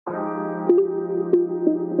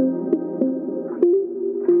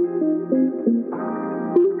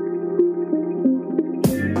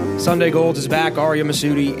Sunday Gold is back. Arya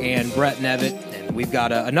Masudi and Brett Nevitt. And we've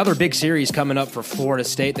got another big series coming up for Florida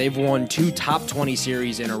State. They've won 2 top 20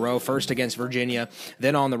 series in a row, first against Virginia,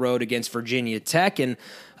 then on the road against Virginia Tech. And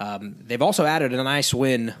they've also added a nice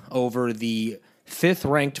win over the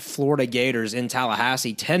 5th-ranked Florida Gators in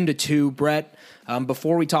Tallahassee, 10-2. Brett,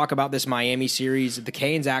 before we talk about this Miami series, the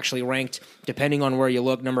Canes actually ranked, depending on where you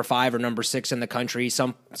look, number 5 or number 6 in the country.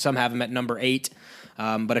 Some have them at number 8,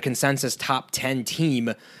 but a consensus top 10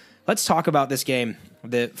 team. Let's talk about this game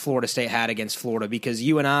that Florida State had against Florida, because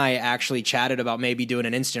you and I actually chatted about maybe doing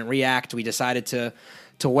an instant react. We decided to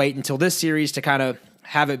wait until this series to kind of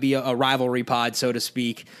have it be a rivalry pod, so to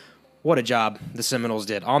speak. What a job the Seminoles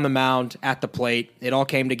did on the mound, at the plate. It all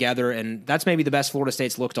came together, and that's maybe the best Florida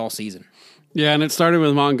State's looked all season. Yeah, and it started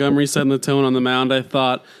with Montgomery setting the tone on the mound, I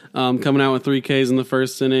thought, coming out with 3 Ks in the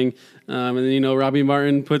first inning. And then, Robbie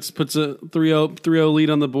Martin puts a 3-0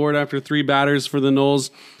 lead on the board after 3 batters for the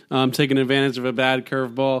Noles, taking advantage of a bad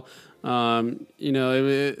curveball.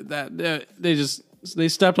 They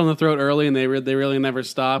stepped on the throat early, and they really never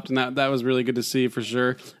stopped, and that was really good to see for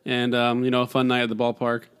sure. And a fun night at the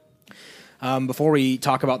ballpark. Before we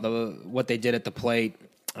talk about what they did at the plate,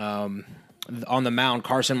 on the mound,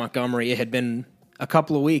 Carson Montgomery, it had been a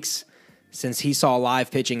couple of weeks since he saw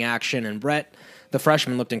live pitching action, and Brett, the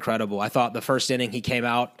freshman, looked incredible. I thought the first inning he came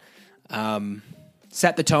out,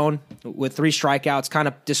 set the tone with 3 strikeouts, kind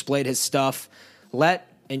of displayed his stuff.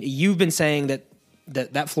 And you've been saying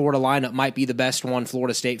that Florida lineup might be the best one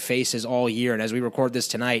Florida State faces all year, and as we record this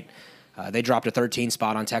tonight, they dropped a 13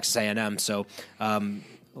 spot on Texas A&M, so a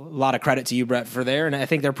lot of credit to you, Brett, for there, and I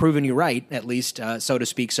think they're proving you right, at least, so to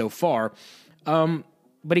speak, so far.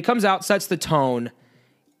 But he comes out, sets the tone,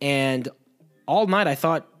 and all night I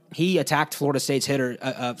thought he attacked Florida's hitters,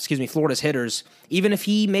 even if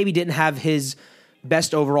he maybe didn't have his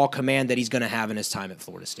best overall command that he's going to have in his time at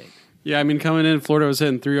Florida State. Yeah, I mean, coming in, Florida was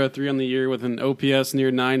hitting 303 on the year with an OPS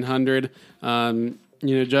near 900.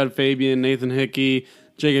 Judd Fabian, Nathan Hickey,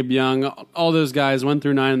 Jacob Young, all those guys 1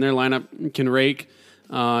 through 9 in their lineup can rake.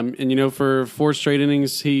 For 4 straight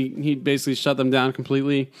innings, he basically shut them down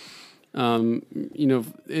completely.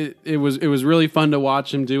 It was really fun to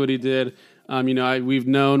watch him do what he did. We've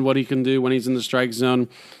known what he can do when he's in the strike zone.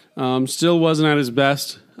 Still wasn't at his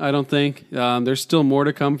best, I don't think. There's still more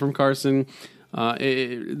to come from Carson.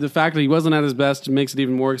 The fact that he wasn't at his best makes it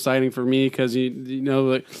even more exciting for me, because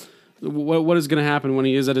what is going to happen when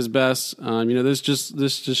he is at his best. This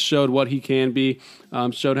just showed what he can be,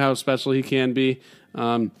 showed how special he can be.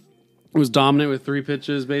 Was dominant with 3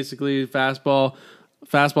 pitches, basically fastball,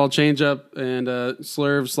 changeup, and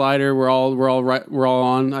slurve, slider. We're all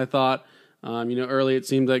on, I thought. Early it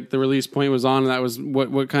seemed like the release point was on, and that was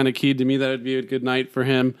what kind of keyed to me that it'd be a good night for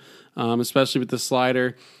him, especially with the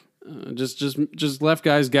slider. Just left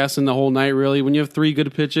guys guessing the whole night, really. When you have 3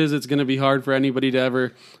 good pitches, it's going to be hard for anybody to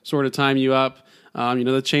ever sort of time you up. The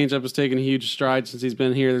changeup has taken a huge stride since he's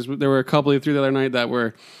been here. There were a couple he threw the other night that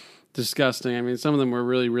were disgusting. I mean, some of them were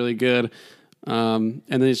really, really good. And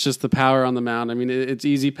then it's just the power on the mound. I mean, it's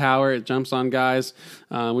easy power. It jumps on guys.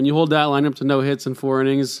 When you hold that lineup to no hits in 4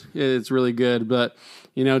 innings, it's really good. But,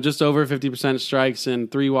 just over 50% strikes and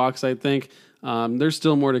 3 walks, I think. There's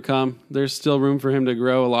still more to come. There's still room for him to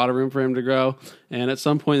grow, a lot of room for him to grow. And at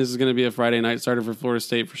some point, this is going to be a Friday night starter for Florida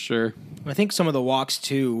State for sure. I think some of the walks,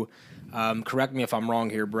 too, correct me if I'm wrong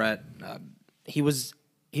here, Brett, he was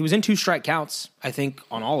in 2 strike counts, I think,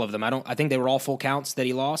 on all of them. I think they were all full counts that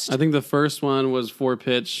he lost. I think the first one was 4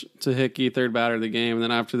 pitch to Hickey, 3rd batter of the game, and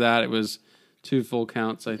then after that it was 2 full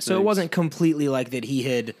counts, I think. So it wasn't completely like that he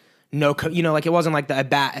had it wasn't like the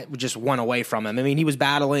bat just went away from him. I mean, he was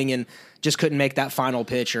battling and just couldn't make that final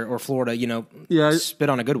pitch, or Florida, spit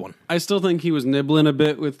on a good one. I still think he was nibbling a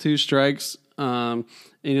bit with 2 strikes.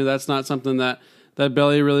 That's not something that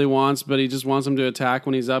Belly really wants, but he just wants him to attack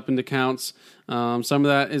when he's up into counts. Some of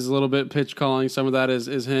that is a little bit pitch calling. Some of that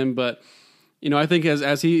is him. But, I think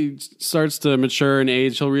as he starts to mature and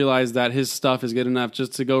age, he'll realize that his stuff is good enough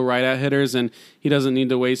just to go right at hitters, and he doesn't need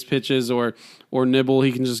to waste pitches or nibble.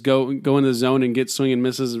 He can just go in the zone and get swing and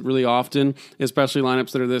misses really often, especially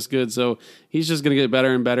lineups that are this good. So he's just going to get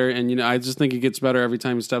better and better. And, I just think he gets better every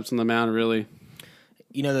time he steps on the mound, really.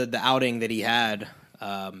 The outing that he had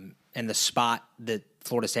and the spot that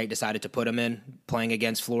Florida State decided to put him in, playing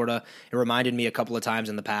against Florida, it reminded me a couple of times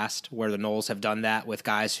in the past where the Noles have done that with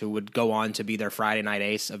guys who would go on to be their Friday night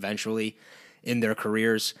ace eventually in their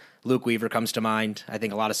careers. Luke Weaver comes to mind. I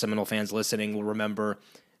think a lot of Seminole fans listening will remember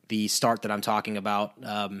the start that I'm talking about.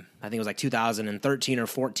 I think it was like 2013 or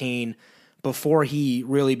 14, before he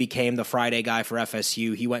really became the Friday guy for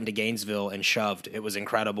FSU, he went into Gainesville and shoved. It was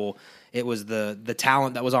incredible. It was the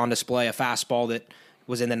talent that was on display, a fastball that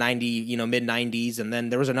was in the mid 90s. And then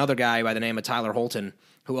there was another guy by the name of Tyler Holton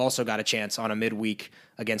who also got a chance on a midweek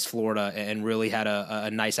against Florida and really had a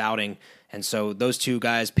nice outing. And so those two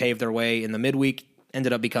guys paved their way in the midweek,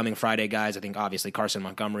 ended up becoming Friday guys. I think obviously Carson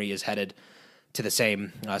Montgomery is headed to the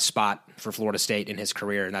same spot for Florida State in his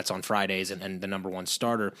career, and that's on Fridays and the number one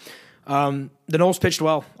starter. The Noles pitched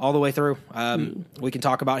well all the way through. We can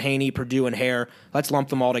talk about Haney, Purdue, and Hare. Let's lump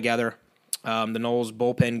them all together. The Noles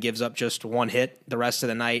bullpen gives up just one hit the rest of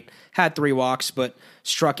the night, had 3 walks, but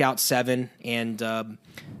struck out 7. And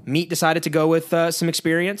Meat decided to go with some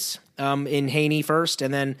experience in Haney first.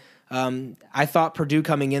 And then I thought Purdue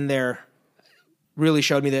coming in there really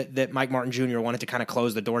showed me that Mike Martin Jr. wanted to kind of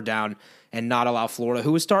close the door down and not allow Florida,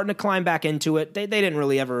 who was starting to climb back into it. They didn't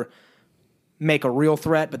really ever make a real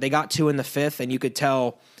threat, but they got 2 in the 5th, and you could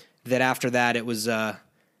tell that after that it was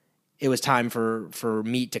time for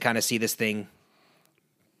Meat to kind of see this thing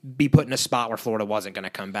be put in a spot where Florida wasn't going to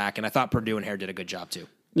come back. And I thought Purdue and Hare did a good job too.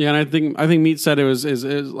 Yeah, and I think Meat said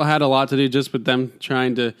it had a lot to do just with them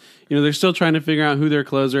trying to, they're still trying to figure out who their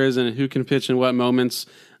closer is and who can pitch in what moments.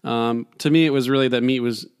 To me, it was really that Meat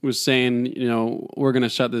was saying, we're going to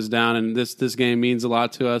shut this down, and this game means a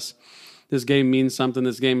lot to us. This game means something.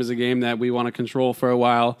 This game is a game that we want to control for a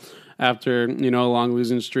while after, a long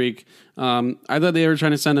losing streak. I thought they were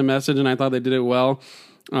trying to send a message, and I thought they did it well.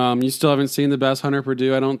 You still haven't seen the best Hunter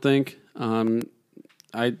Purdue, I don't think.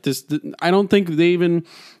 I don't think they even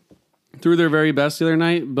threw their very best the other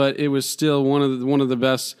night, but it was still one of the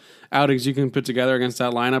best outings you can put together against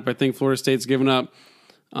that lineup. I think Florida State's given up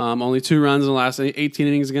only 2 runs in the last 18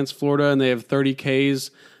 innings against Florida, and they have 30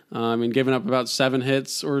 Ks. And giving up about 7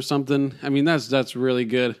 hits or something. I mean, that's really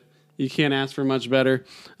good. You can't ask for much better.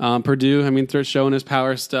 Purdue, they're showing his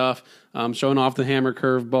power stuff, showing off the hammer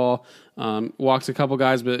curveball, walks a couple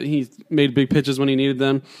guys, but he made big pitches when he needed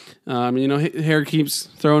them. Hare keeps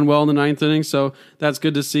throwing well in the 9th inning, so that's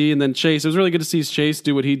good to see. And then Chase, it was really good to see Chase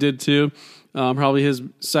do what he did too. Probably his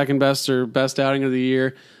second best or best outing of the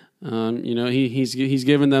year. He's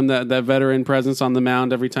given them that veteran presence on the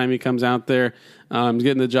mound every time he comes out there.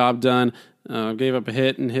 Getting the job done. Gave up a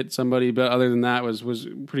hit and hit somebody, but other than that was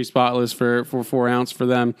pretty spotless for 4 ounce for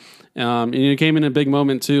them. And he came in a big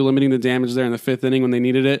moment too, limiting the damage there in the 5th inning when they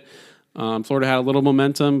needed it. Florida had a little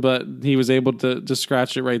momentum, but he was able to just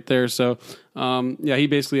scratch it right there. So he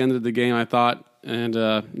basically ended the game, I thought. And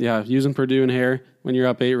using Purdue and Hare when you're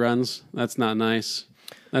up 8 runs, that's not nice.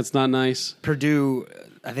 That's not nice. Purdue,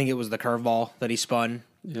 I think it was the curveball that he spun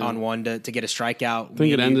on one to get a strikeout. I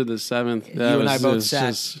think it ended the 7th. You and I both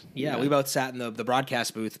sat. We both sat in the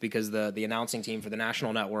broadcast booth because the announcing team for the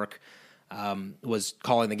national network was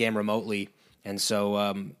calling the game remotely, and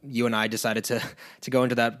so you and I decided to go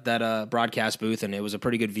into that broadcast booth, and it was a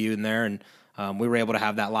pretty good view in there, and we were able to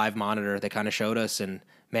have that live monitor that kind of showed us, and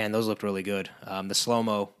man, those looked really good. The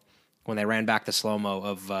slow-mo, when they ran back the slow-mo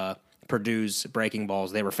of Purdue's breaking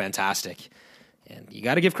balls, they were fantastic. And you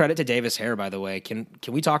got to give credit to Davis Hare, by the way. Can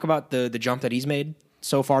we talk about the jump that he's made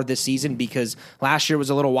so far this season? Because last year was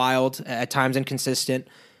a little wild, at times inconsistent.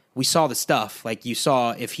 We saw the stuff. Like you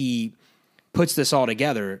saw, if he puts this all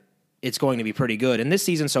together, it's going to be pretty good. And this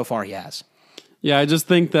season so far, he has. Yeah, I just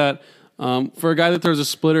think that for a guy that throws a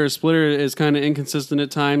splitter is kind of inconsistent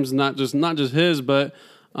at times. Not just his, but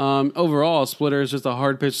overall, a splitter is just a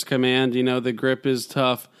hard pitch to command. The grip is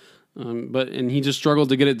tough. And he just struggled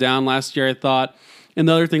to get it down last year, I thought. And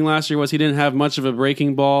the other thing last year was he didn't have much of a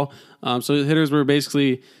breaking ball. So hitters were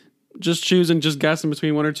basically just guessing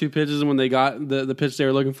between 1 or 2 pitches. And when they got the pitch they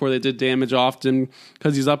were looking for, they did damage often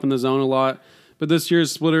because he's up in the zone a lot. But this year's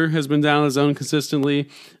splitter has been down in the zone consistently.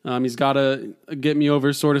 He's got a get me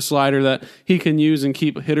over sort of slider that he can use and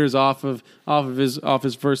keep hitters off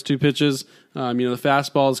his first 2 pitches. The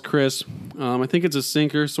fastball is crisp. I think it's a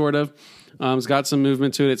sinker sort of. It's got some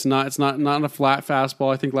movement to it. It's not a flat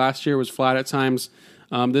fastball. I think last year was flat at times.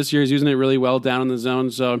 This year he's using it really well down in the zone.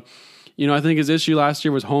 So, I think his issue last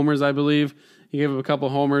year was homers, I believe. He gave up a couple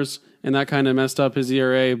homers, and that kind of messed up his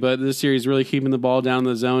ERA. But this year he's really keeping the ball down in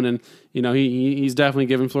the zone, and he's definitely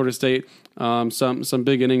giving Florida State some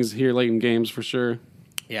big innings here late in games for sure.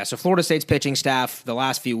 Yeah, so Florida State's pitching staff the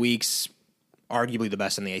last few weeks, arguably the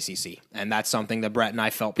best in the ACC, and that's something that Brett and I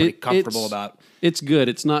felt pretty comfortable about. It's good.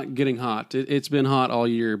 It's not getting hot. It's been hot all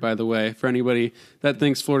year, by the way, for anybody that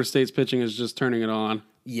thinks Florida State's pitching is just turning it on.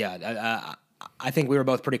 Yeah, I think we were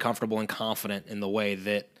both pretty comfortable and confident in the way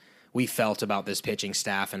that we felt about this pitching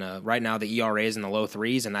staff. And right now the ERA is in the low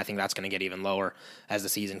 3s, and I think that's going to get even lower as the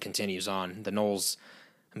season continues on. The Noles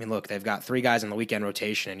I mean, look, they've got 3 guys in the weekend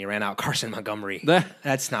rotation, and you ran out Carson Montgomery.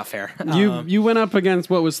 That's not fair. You went up against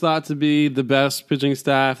what was thought to be the best pitching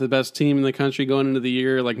staff, the best team in the country going into the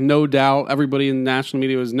year. Like, no doubt, everybody in the national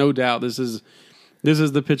media was no doubt this is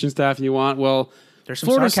the pitching staff you want. Well, there's some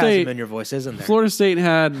sarcasm in your voice, isn't there? Florida State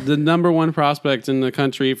had the number 1 prospect in the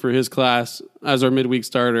country for his class as our midweek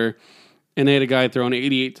starter, and they had a guy throwing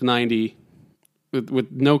 88 to 90 with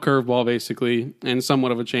no curveball, basically, and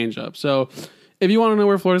somewhat of a changeup. So, if you want to know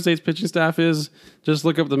where Florida State's pitching staff is, just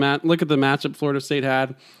look at the matchup Florida State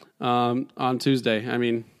had on Tuesday. I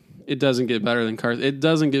mean, it doesn't get better than Carson. It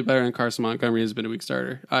doesn't get better than Carson Montgomery as a midweek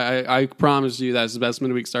starter. I promise you that's the best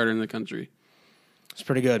midweek starter in the country. It's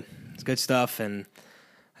pretty good. It's good stuff, and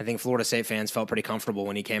I think Florida State fans felt pretty comfortable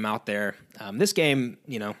when he came out there. This game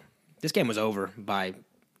was over by,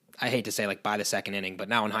 I hate to say like by the second inning, but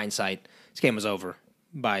now in hindsight, this game was over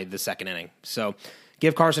by the second inning. So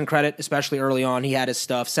give Carson credit, especially early on. He had his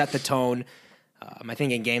stuff, set the tone. I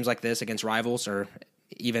think in games like this against rivals or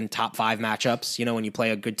even top 5 matchups, when you play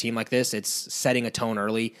a good team like this, it's setting a tone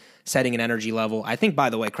early, setting an energy level. I think, by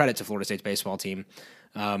the way, credit to Florida State's baseball team.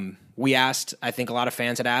 We asked, I think a lot of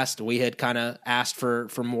fans had asked, we had kind of asked for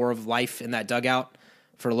more of life in that dugout,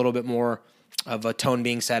 for a little bit more of a tone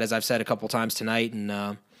being set, as I've said a couple times tonight,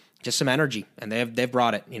 and just some energy. And they've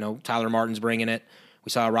brought it. Tyler Martin's bringing it. We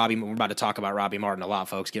saw we're about to talk about Robbie Martin a lot,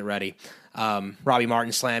 folks. Get ready. Robbie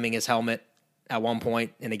Martin slamming his helmet at one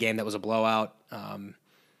point in a game that was a blowout.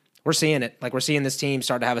 We're seeing it. Like, we're seeing this team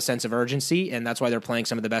start to have a sense of urgency, and that's why they're playing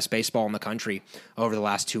some of the best baseball in the country over the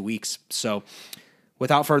last 2 weeks. So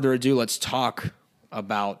without further ado, let's talk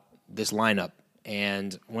about this lineup.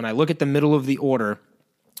 And when I look at the middle of the order,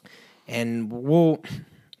 and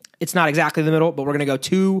it's not exactly the middle, but we're going to go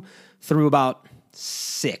 2 through about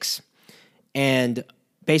 6. And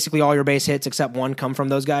basically all your base hits except 1 come from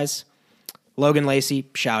those guys. Logan Lacey,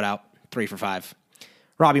 shout out, 3 for 5.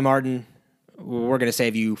 Robbie Martin, we're going to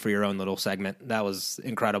save you for your own little segment. That was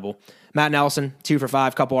incredible. Matt Nelson, 2 for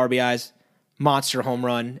 5, couple RBIs. Monster home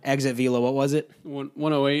run. Exit velo, what was it?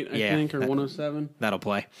 108, I think, or 107. That'll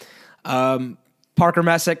play. Parker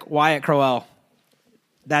Messick, Wyatt Crowell.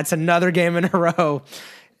 That's another game in a row.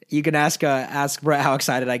 You can ask Brett how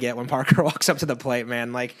excited I get when Parker walks up to the plate,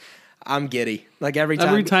 man. Like, I'm giddy. Like, every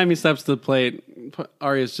time he steps to the plate,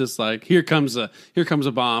 Aria's just like, here comes a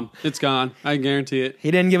bomb. It's gone. I guarantee it.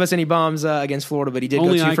 He didn't give us any bombs against Florida, but he did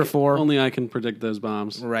go 2 for 4. Only I can predict those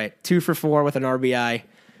bombs. Right. 2 for 4 with an RBI.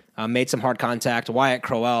 Made some hard contact. Wyatt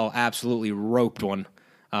Crowell absolutely roped one,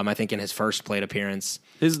 I think, in his first plate appearance.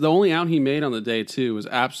 The only out he made on the day, too, was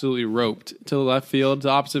absolutely roped to the left field, to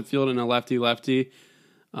opposite field, and a lefty-lefty.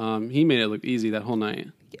 He made it look easy that whole night.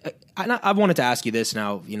 I wanted to ask you this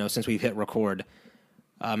now, since we've hit record,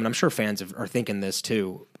 and I'm sure fans are thinking this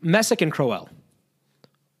too. Messick and Crowell,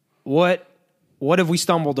 what have we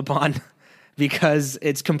stumbled upon? Because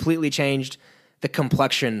it's completely changed the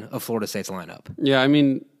complexion of Florida State's lineup. Yeah, I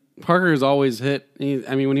mean, Parker has always hit.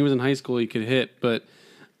 When he was in high school, he could hit, but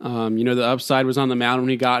the upside was on the mound when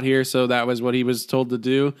he got here, so that was what he was told to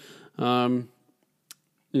do.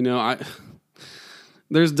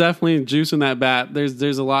 There's definitely juice in that bat.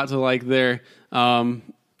 There's a lot to like there.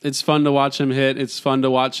 It's fun to watch him hit. It's fun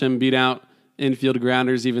to watch him beat out infield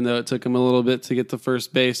grounders, even though it took him a little bit to get to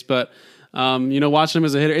first base. But, watching him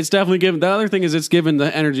as a hitter, it's definitely given. The other thing is it's given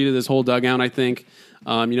the energy to this whole dugout, I think.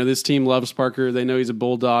 This team loves Parker. They know he's a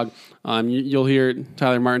bulldog. You'll hear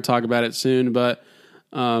Tyler Martin talk about it soon. But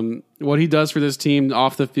what he does for this team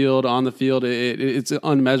off the field, on the field, it's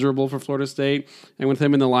unmeasurable for Florida State. And with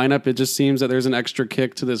him in the lineup, it just seems that there's an extra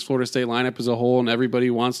kick to this Florida State lineup as a whole, and everybody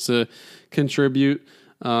wants to contribute.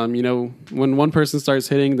 When one person starts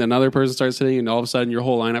hitting, then another person starts hitting, and all of a sudden your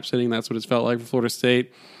whole lineup's hitting. That's what it's felt like for Florida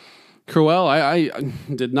State. Crowell, I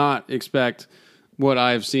did not expect what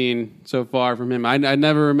I've seen so far from him. I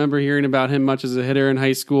never remember hearing about him much as a hitter in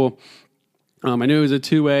high school. I knew he was a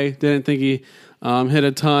two-way. Didn't think he hit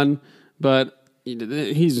a ton, but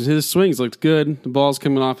his swings looked good. The ball's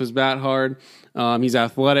coming off his bat hard. He's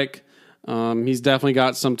athletic. He's definitely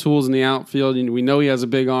got some tools in the outfield. We know he has a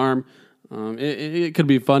big arm. It could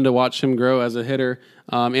be fun to watch him grow as a hitter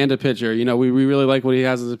and a pitcher. We really like what he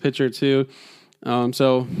has as a pitcher too.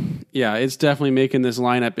 It's definitely making this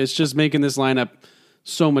lineup. It's just making this lineup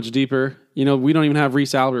so much deeper. We don't even have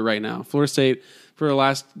Reese Albert right now. Florida State, for the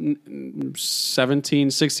last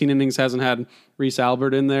 16 innings, hasn't had Reese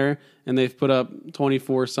Albert in there, and they've put up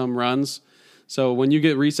 24-some runs. So when you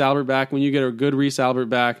get Reese Albert back, when you get a good Reese Albert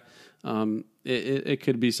back, it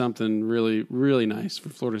could be something really, really nice for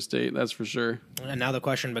Florida State. That's for sure. And now the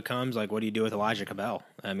question becomes, like, what do you do with Elijah Cabell?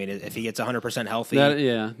 I mean, if he gets 100% healthy,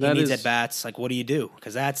 he needs at-bats, like, what do you do?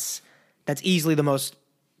 Because that's easily the most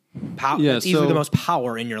the most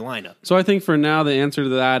power in your lineup. So I think for now the answer to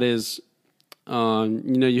that is,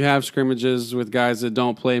 you have scrimmages with guys that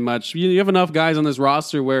don't play much. You have enough guys on this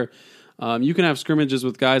roster where you can have scrimmages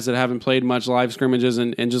with guys that haven't played much, live scrimmages,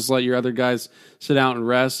 and just let your other guys sit out and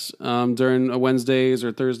rest during Wednesdays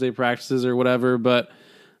or Thursday practices or whatever. But,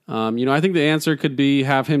 I think the answer could be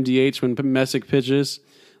have him DH when Messick pitches,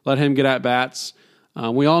 let him get at bats.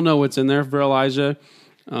 We all know what's in there for Elijah.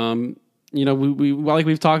 We like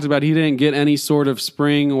we've talked about, he didn't get any sort of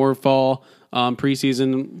spring or fall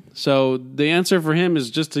preseason. So the answer for him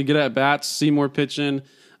is just to get at bats, see more pitching,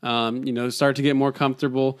 start to get more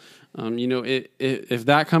comfortable. If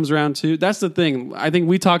that comes around too, that's the thing. I think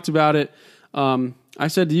we talked about it. I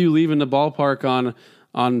said to you leaving the ballpark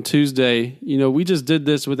on Tuesday, we just did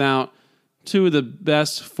this without two of the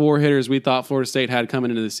best four hitters we thought Florida State had coming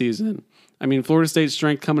into the season. I mean, Florida State's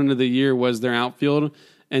strength coming into the year was their outfield,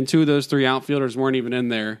 and two of those three outfielders weren't even in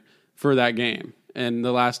there for that game, and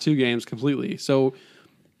the last two games completely. So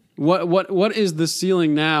what is the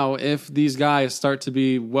ceiling now if these guys start to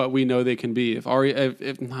be what we know they can be? If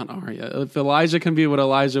Elijah can be what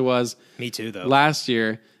Elijah was, me too, though, last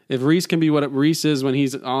year, if Reese can be what Reese is when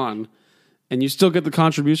he's on, and you still get the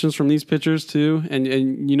contributions from these pitchers too, and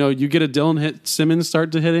you get a Dylan Simmons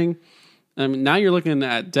start to hitting, I mean, now you're looking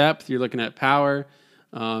at depth, you're looking at power.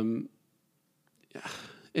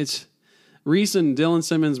 It's Reese and Dylan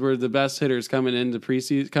Simmons were the best hitters coming into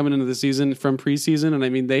the season from preseason, and I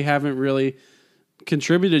mean they haven't really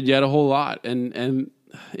contributed yet a whole lot. And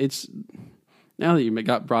it's now that you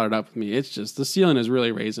brought it up with me, it's just the ceiling is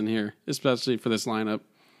really raising here, especially for this lineup.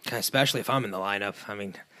 Especially if I'm in the lineup. I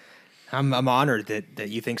mean, I'm honored that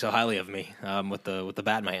you think so highly of me with the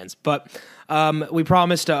bat in my hands. But we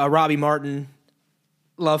promised a Robbie Martin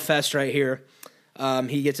love fest right here.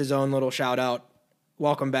 He gets his own little shout out.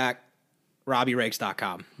 Welcome back,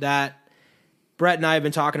 RobbieRakes.com. That Brett and I have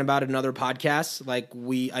been talking about it in other podcasts.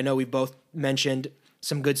 I know we've both mentioned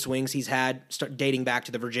some good swings he's had dating back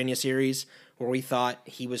to the Virginia series, where we thought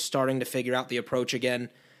he was starting to figure out the approach again.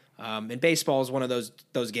 And baseball is one of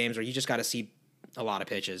those games where you just got to see a lot of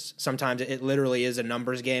pitches. Sometimes it literally is a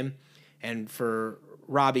numbers game. And for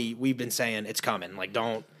Robbie, we've been saying it's coming. Like,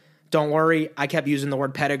 don't worry. I kept using the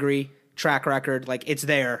word pedigree, track record. Like, it's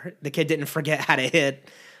there. The kid didn't forget how to hit.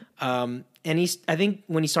 And I think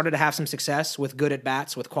when he started to have some success with good at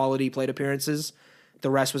bats, with quality plate appearances, the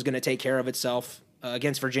rest was going to take care of itself.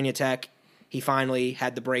 Against Virginia Tech, he finally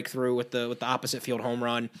had the breakthrough with the opposite field home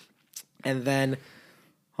run. And then,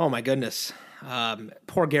 oh my goodness,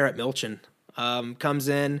 poor Garrett Milchin comes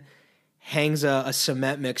in, hangs a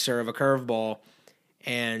cement mixer of a curveball,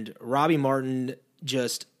 and Robbie Martin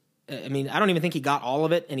I don't even think he got all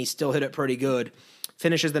of it, and he still hit it pretty good.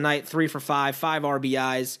 Finishes the night 3 for 5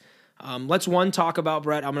 RBIs. Let's talk about,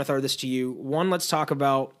 Brett, I'm going to throw this to you. Let's talk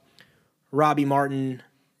about Robbie Martin,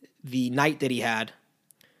 the night that he had.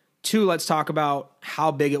 2, let's talk about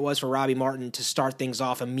how big it was for Robbie Martin to start things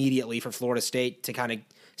off immediately for Florida State to kind of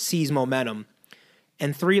seize momentum.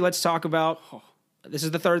 And 3, let's talk about, this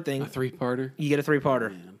is the third thing. A 3-parter? You get a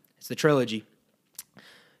 3-parter. Man. It's the trilogy.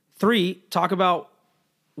 3, talk about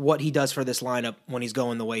what he does for this lineup when he's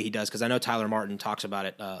going the way he does, because I know Tyler Martin talks about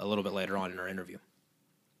it a little bit later on in our interview.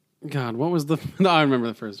 God, what was no, I remember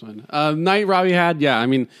the first one. Night Robbie had, yeah, I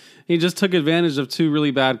mean, he just took advantage of 2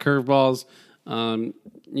 really bad curveballs.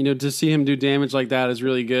 To see him do damage like that is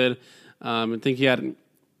really good. I think he had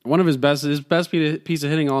one of his best piece of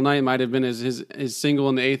hitting all night might have been his single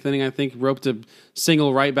in the 8th inning. I think roped a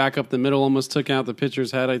single right back up the middle, almost took out the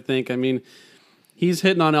pitcher's head, I think. I mean, he's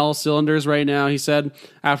hitting on all cylinders right now. He said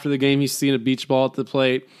after the game he's seen a beach ball at the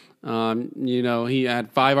plate. He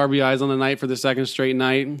had 5 RBIs on the night for the second straight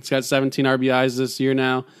night. He's got 17 RBIs this year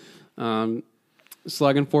now.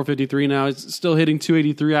 Slugging 453 now. He's still hitting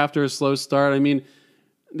 283 after a slow start. I mean,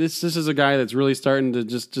 this is a guy that's really starting to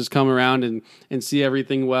just come around and see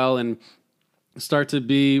everything well and start to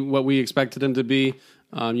be what we expected him to be.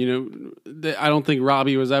 I don't think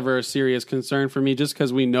Robbie was ever a serious concern for me, just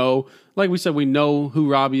because we know, like we said, we know who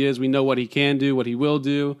Robbie is. We know what he can do, what he will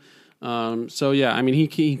do. He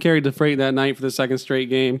carried the freight that night for the second straight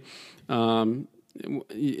game.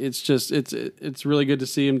 It's really good to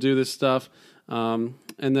see him do this stuff. To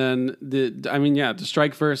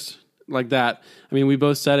strike first, like that. I mean, we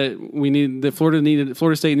both said it.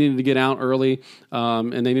 Florida State needed to get out early,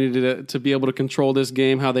 and they needed to be able to control this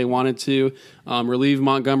game how they wanted to, relieve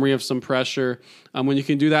Montgomery of some pressure. When you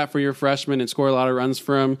can do that for your freshman and score a lot of runs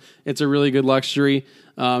for him, it's a really good luxury.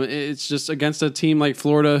 It's just against a team like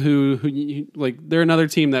Florida, who they're another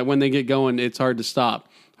team that when they get going, it's hard to stop.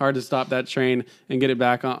 Hard to stop that train and get it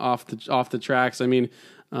back off the tracks. I mean,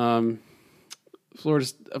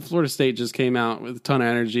 Florida State just came out with a ton of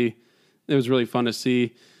energy. It was really fun to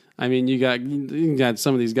see. I mean, you got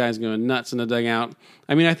some of these guys going nuts in the dugout.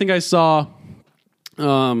 I mean, I think I saw,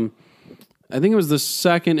 I think it was the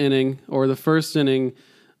second inning or the first inning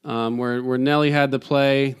where Nelly had the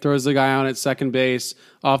play, throws the guy out at second base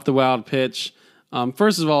off the wild pitch.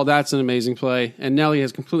 First of all, that's an amazing play, and Nelly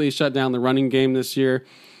has completely shut down the running game this year.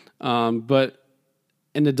 But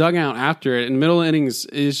in the dugout after it, in the middle innings,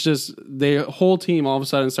 it's just the whole team all of a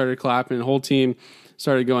sudden started clapping. The whole team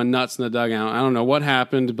started going nuts in the dugout. I don't know what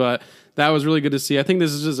happened, but that was really good to see. I think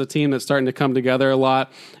this is just a team that's starting to come together a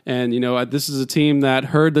lot. And, this is a team that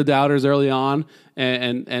heard the doubters early on,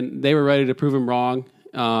 and they were ready to prove them wrong.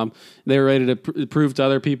 They were ready to prove to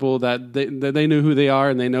other people that they knew who they are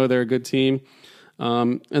and they know they're a good team.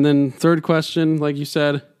 And then third question, like you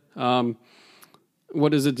said,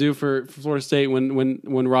 what does it do for Florida State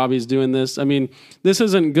when Robbie's doing this? I mean, this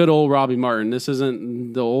isn't good old Robbie Martin. This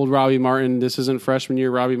isn't the old Robbie Martin. This isn't freshman year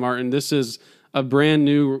Robbie Martin. This is a brand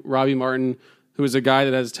new Robbie Martin, who is a guy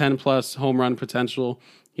that has 10-plus home run potential.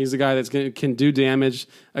 He's a guy that can do damage,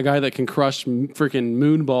 a guy that can crush freaking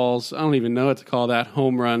moon balls. I don't even know what to call that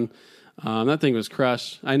home run. That thing was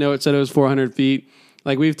crushed. I know it said it was 400 feet.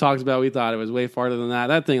 Like we've talked about, we thought it was way farther than that.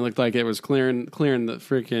 That thing looked like it was clearing the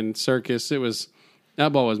freaking circus.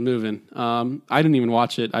 That ball was moving. I didn't even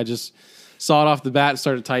watch it. I just saw it off the bat and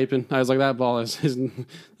started typing. I was like,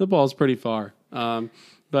 the ball is pretty far.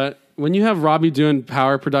 But when you have Robbie doing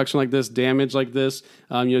power production like this, damage like this,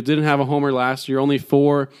 didn't have a homer last year, only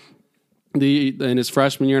 4 in his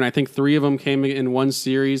freshman year, and I think 3 of them came in one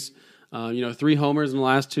series. 3 homers in the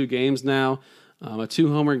last 2 games now. A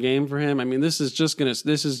 2-homer game for him. I mean, this is just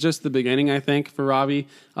the beginning, I think, for Robbie.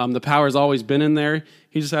 The power's always been in there.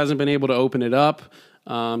 He just hasn't been able to open it up.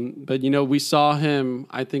 But we saw him.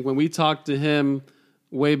 I think when we talked to him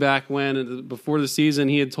way back when, before the season,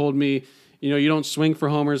 he had told me, you don't swing for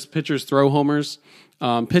homers. Pitchers throw homers.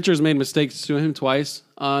 Pitchers made mistakes to him twice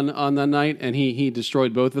on that night, and he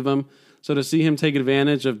destroyed both of them. So to see him take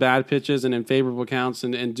advantage of bad pitches and in favorable counts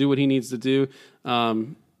and do what he needs to do.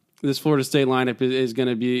 This Florida State lineup is going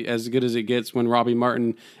to be as good as it gets when Robbie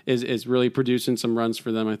Martin is really producing some runs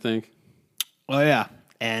for them, I think. Oh, yeah.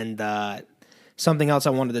 And something else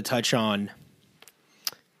I wanted to touch on,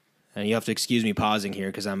 and you have to excuse me pausing here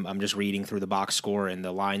because I'm just reading through the box score and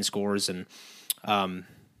the line scores. And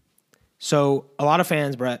so a lot of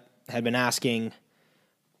fans, Brett, had been asking,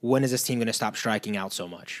 when is this team going to stop striking out so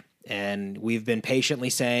much? And we've been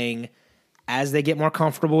patiently saying, as they get more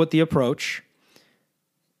comfortable with the approach,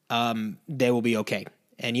 they will be okay.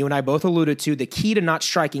 And you and I both alluded to the key to not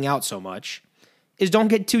striking out so much is don't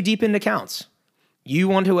get too deep into counts. You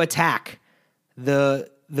want to attack the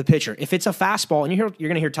pitcher. If it's a fastball, and you're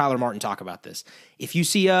going to hear Tyler Martin talk about this. If you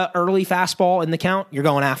see a early fastball in the count, you're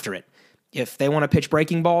going after it. If they want to pitch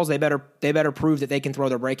breaking balls, they better prove that they can throw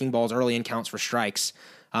their breaking balls early in counts for strikes.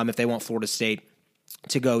 If they want Florida State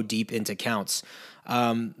to go deep into counts,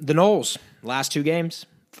 the Noles last 2 games,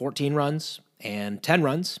 14 runs and 10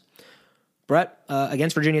 runs. Brett,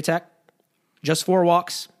 against Virginia Tech, just 4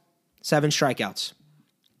 walks, 7 strikeouts.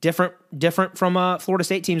 Different from Florida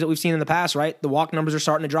State teams that we've seen in the past, right? The walk numbers are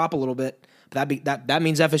starting to drop a little bit. But that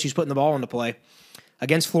means FSU's putting the ball into play.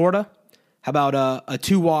 Against Florida, how about a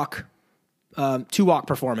 2-walk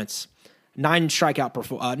performance? 9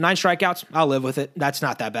 strikeouts. I'll live with it. That's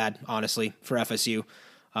not that bad, honestly, for FSU.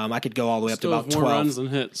 I could go all the way up to about 12 more runs than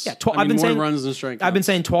hits. Yeah, I've been saying more runs than strikeouts. I've been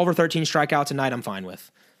saying 12 or 13 strikeouts a night. I'm fine with.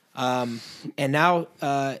 And now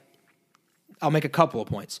I'll make a couple of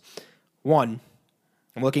points. One,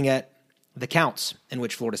 I'm looking at the counts in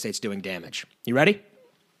which Florida State's doing damage. You ready?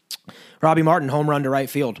 Robbie Martin, home run to right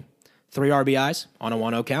field. 3 RBIs on a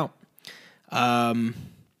 1-0 count.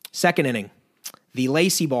 Second inning, the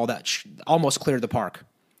Lacey ball that almost cleared the park.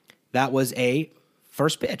 That was a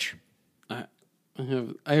first pitch. I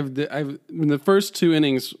have in the first 2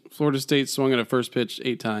 innings, Florida State swung at a first pitch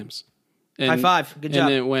 8 times. High five. Good job.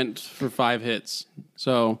 And it went for 5 hits.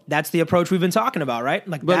 So that's the approach we've been talking about, right?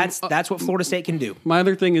 That's what Florida State can do. My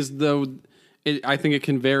other thing is, though, I think it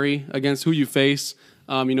can vary against who you face.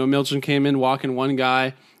 Milton came in walking one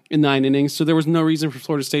guy, in 9 innings. So there was no reason for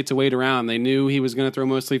Florida State to wait around. They knew he was going to throw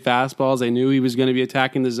mostly fastballs. They knew he was going to be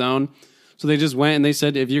attacking the zone. So they just went and they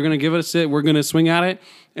said, if you're going to give it a sit, we're going to swing at it,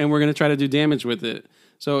 and we're going to try to do damage with it.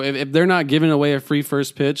 So if they're not giving away a free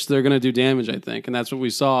first pitch, they're going to do damage, I think. And that's what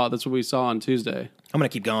we saw. That's what we saw on Tuesday. I'm going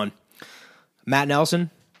to keep going. Matt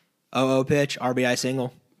Nelson, 0-0 pitch, RBI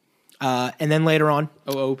single. And then later on.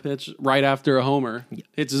 0-0 pitch right after a homer.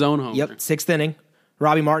 Hits his own homer. Yep, 6th inning.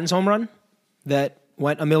 Robbie Martin's home run that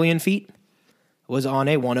went 1,000,000 feet was on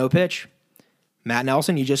a 1-0 pitch. Matt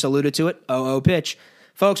Nelson, you just alluded to it, 0-0 pitch.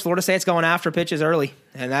 Folks, Florida State's going after pitches early,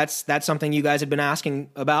 and that's something you guys had been asking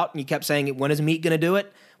about, and you kept saying, when is Meat going to do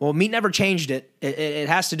it? Well, Meat never changed it. It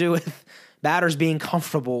has to do with batters being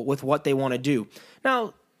comfortable with what they want to do.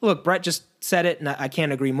 Now, look, Brett just said it, and I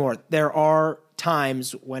can't agree more. There are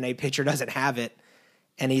times when a pitcher doesn't have it,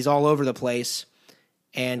 and he's all over the place,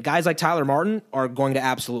 and guys like Tyler Martin are going to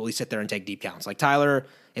absolutely sit there and take deep counts. Like Tyler,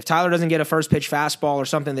 if Tyler doesn't get a first pitch fastball or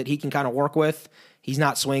something that he can kind of work with, he's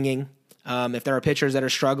not swinging. If there are pitchers that are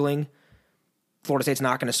struggling, Florida State's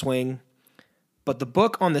not going to swing. But the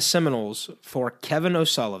book on the Seminoles for Kevin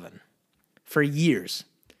O'Sullivan for years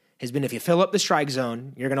has been, if you fill up the strike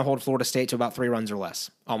zone, you're going to hold Florida State to about 3 runs or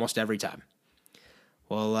less almost every time.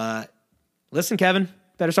 Well, listen, Kevin,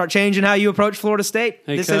 better start changing how you approach Florida State.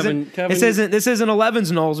 Hey, this Kevin, isn't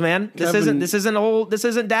 11's Knowles, man. This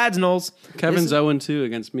isn't Dad's Knowles. Kevin's 0-2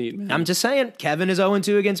 against Meat, man. I'm just saying, Kevin is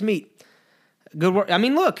 0-2 against Meat. Good work. I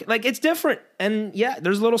mean, look, like, it's different. And yeah,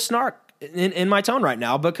 there's a little snark in my tone right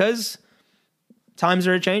now because times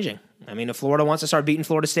are changing. I mean, if Florida wants to start beating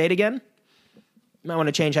Florida State again, you might want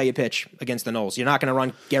to change how you pitch against the Noles. You're not going to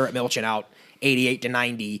run Garrett Milchin out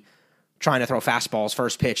 88-90 trying to throw fastballs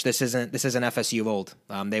first pitch. This isn't FSU of old.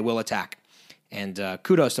 They will attack. And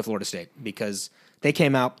kudos to Florida State because they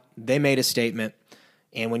came out, they made a statement.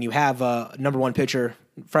 And when you have a number one pitcher,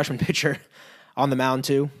 freshman pitcher, on the mound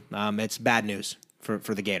too, it's bad news for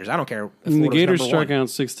the Gators. I don't care if the Gators struck out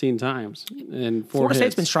 16 times and 4 Florida hits.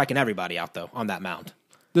 State's been striking everybody out though on that mound.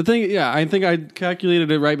 The thing, yeah, I think I calculated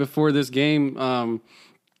it right before this game. And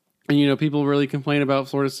people really complain about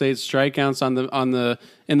Florida State's strikeouts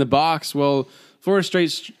in the box. Well, Florida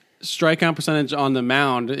State's strikeout percentage on the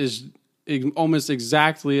mound is almost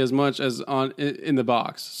exactly as much as in the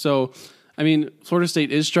box. So, I mean, Florida State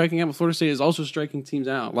is striking out, but Florida State is also striking teams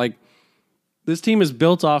out. Like, this team is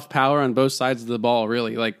built off power on both sides of the ball,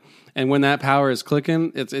 really. Like, and when that power is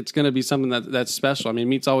clicking, it's going to be something that's special. I mean,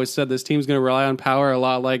 Meats always said this team's going to rely on power a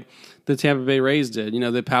lot, like the Tampa Bay Rays did.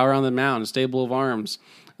 The power on the mound, stable of arms,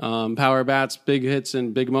 power bats, big hits,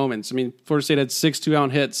 and big moments. I mean, Florida State had 6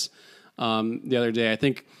 2-out hits the other day. I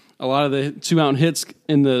think a lot of the 2-out hits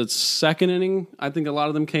in the second inning, I think a lot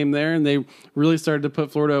of them came there, and they really started to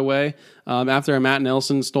put Florida away after a Matt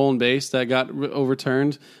Nelson stolen base that got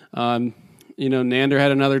overturned. Nander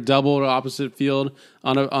had another double to opposite field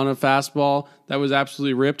on a fastball that was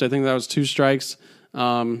absolutely ripped. I think that was 2 strikes.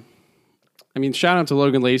 Shout out to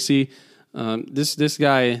Logan Lacey. This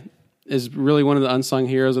guy is really one of the unsung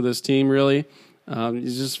heroes of this team, really.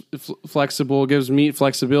 He's just flexible, gives Meat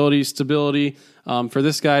flexibility, stability. For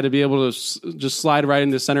this guy to be able to just slide right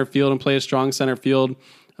into center field and play a strong center field,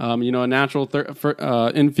 a natural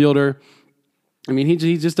infielder. I mean,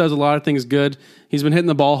 he just does a lot of things good. He's been hitting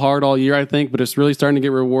the ball hard all year, I think, but it's really starting to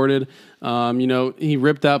get rewarded. He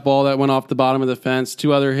ripped that ball that went off the bottom of the fence,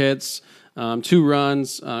 2 other hits, 2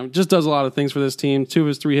 runs. Just does a lot of things for this team. 2 of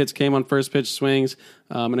his 3 hits came on first pitch swings.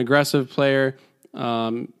 An aggressive player,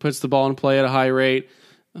 puts the ball in play at a high rate.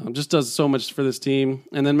 Just does so much for this team.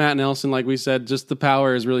 And then Matt Nelson, like we said, just the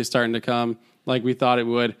power is really starting to come like we thought it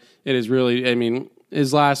would. It is really,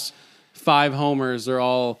 his last 5 homers are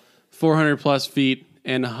all 400-plus feet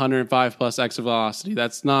and 105-plus exit velocity.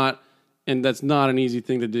 That's not an easy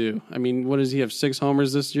thing to do. I mean, what does he have, 6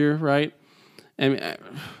 homers this year, right? It's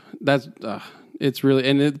really,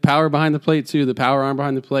 and the power behind the plate too, the power arm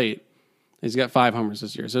behind the plate. He's got 5 homers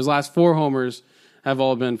this year. So his last 4 homers have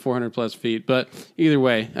all been 400-plus feet. But either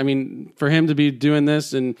way, for him to be doing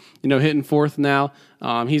this and, hitting 4th now,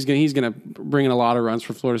 he's gonna bring in a lot of runs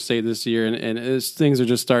for Florida State this year, and things are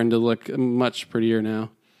just starting to look much prettier now.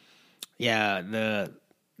 Yeah, the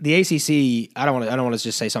ACC. I don't want to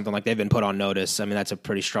just say something like they've been put on notice. I mean, that's a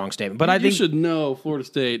pretty strong statement. But I think you should know Florida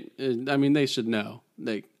State. They should know.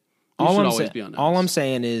 They should always be on notice. All I'm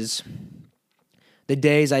saying is the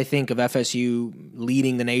days I think of FSU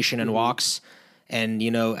leading the nation in walks, and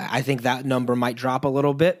I think that number might drop a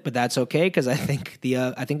little bit, but that's okay because I think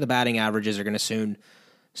the batting averages are going to soon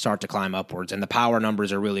start to climb upwards, and the power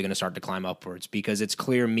numbers are really going to start to climb upwards because it's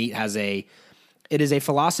clear Meat has It is a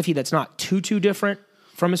philosophy that's not too different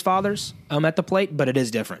from his fathers at the plate, but it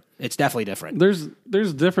is different. It's definitely different.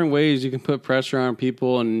 There's different ways you can put pressure on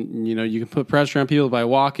people, and you can put pressure on people by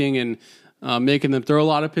walking and making them throw a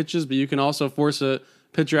lot of pitches, but you can also force a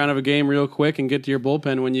pitcher out of a game real quick and get to your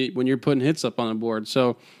bullpen when you're putting hits up on the board.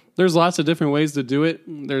 So there's lots of different ways to do it.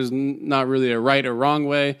 There's not really a right or wrong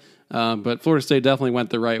way, but Florida State definitely went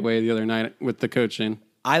the right way the other night with the coaching.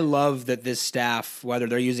 I love that this staff, whether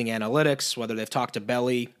they're using analytics, whether they've talked to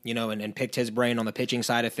Belly, and picked his brain on the pitching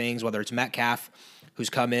side of things, whether it's Metcalf,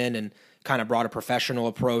 who's come in and kind of brought a professional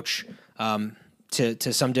approach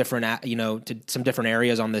to some different, to some different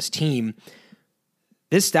areas on this team.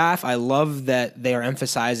 This staff, I love that they are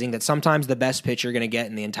emphasizing that sometimes the best pitch you're going to get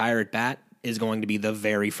in the entire at bat is going to be the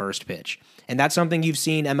very first pitch. And that's something you've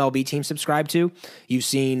seen MLB teams subscribe to. You've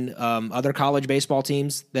seen other college baseball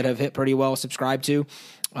teams that have hit pretty well subscribe to.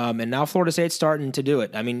 And now Florida State's starting to do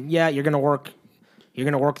it. I mean, yeah, you're going to work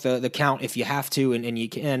the count if you have to, and you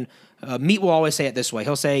can. Meat will always say it this way.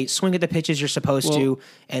 He'll say, swing at the pitches you're supposed to,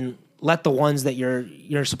 and let the ones that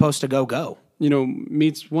you're supposed to go.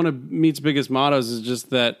 One of Meat's biggest mottos is just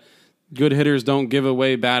that good hitters don't give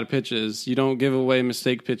away bad pitches. You don't give away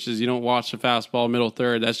mistake pitches. You don't watch the fastball middle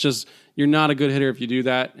third. That's just, you're not a good hitter if you do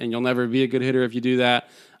that, and you'll never be a good hitter if you do that.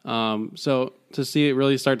 So to see it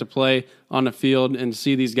really start to play on the field and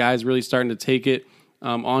see these guys really starting to take it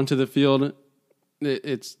onto the field,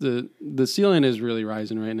 it's the ceiling is really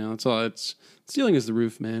rising right now. That's all. It's ceiling is the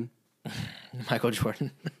roof, man. Michael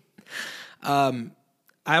Jordan. I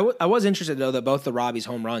was interested though that both the Robbie's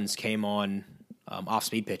home runs came on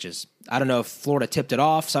off-speed pitches. I don't know if Florida tipped it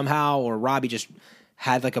off somehow or Robbie just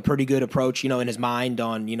had like a pretty good approach, in his mind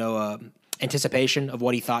on, anticipation of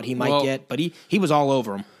what he thought he might get, but he was all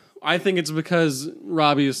over him. I think it's because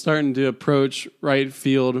Robbie is starting to approach right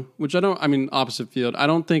field, opposite field. I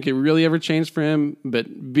don't think it really ever changed for him,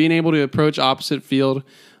 but being able to approach opposite field,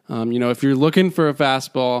 if you're looking for a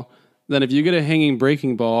fastball, then if you get a hanging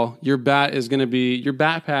breaking ball, your bat path is going to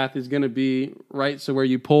be right so where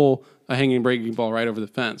you pull a hanging breaking ball right over the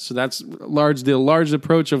fence. So that's the large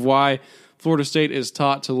approach of why Florida State is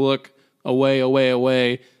taught to look away,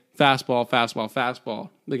 fastball.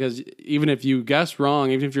 Because even if you guess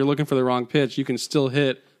wrong, even if you're looking for the wrong pitch, you can still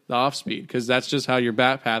hit the off speed because that's just how your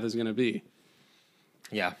bat path is going to be.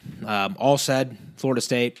 Yeah. All said, Florida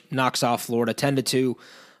State knocks off Florida 10-2.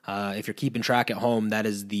 If you're keeping track at home, that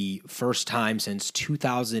is the first time since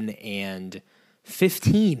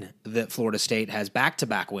 2015 that Florida State has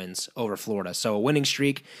back-to-back wins over Florida. So a winning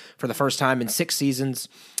streak for the first time in 6 seasons.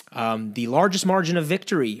 The largest margin of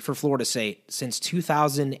victory for Florida State since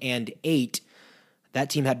 2008. That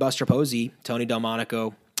team had Buster Posey, Tony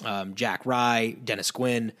Delmonico, Jack Rye, Dennis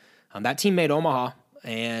Quinn. That team made Omaha,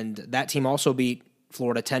 and that team also beat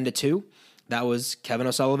Florida 10-2. That was Kevin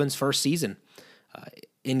O'Sullivan's first season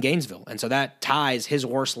in Gainesville. And so that ties his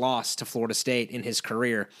worst loss to Florida State in his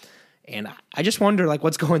career. And I just wonder,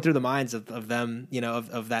 what's going through the minds of them,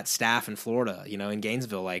 of that staff in Florida, in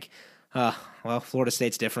Gainesville. Florida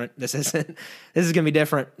State's different. This is going to be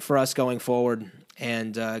different for us going forward.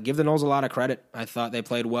 And give the Noles a lot of credit. I thought they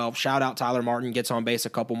played well. Shout out Tyler Martin, gets on base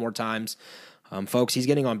a couple more times. Folks, he's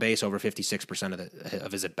getting on base over 56%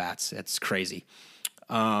 of his at-bats. It's crazy.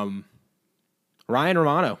 Ryan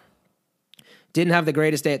Romano didn't have the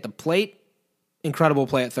greatest day at the plate. Incredible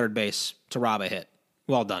play at third base to rob a hit.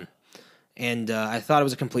 Well done. And I thought it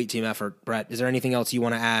was a complete team effort. Brett, is there anything else you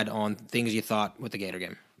want to add on things you thought with the Gator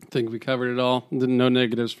game? I think we covered it all. No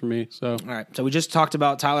negatives for me. So all right. So we just talked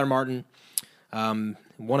about Tyler Martin,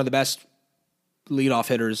 one of the best leadoff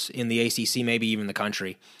hitters in the ACC, maybe even the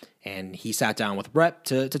country. And he sat down with Brett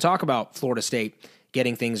to talk about Florida State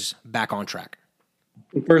getting things back on track.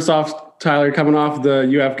 First off, Tyler, coming off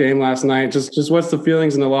the UF game last night, just what's the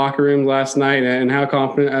feelings in the locker room last night, and how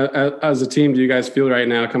confident as a team do you guys feel right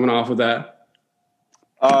now coming off of that?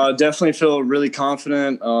 Definitely feel really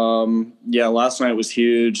confident. Last night was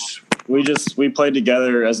huge. We played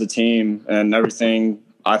together as a team, and everything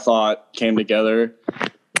I thought came together.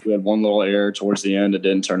 We had one little error towards the end. It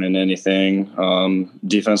didn't turn into anything.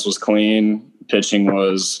 Defense was clean. Pitching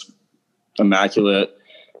was immaculate.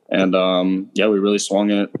 And, we really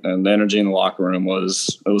swung it. And the energy in the locker room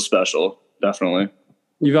was special, definitely.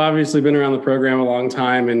 You've obviously been around the program a long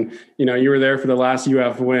time, and, you were there for the last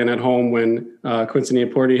UF win at home when Quincy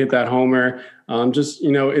Neaporti hit that homer.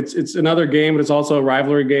 It's another game, but it's also a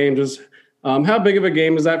rivalry game. Just how big of a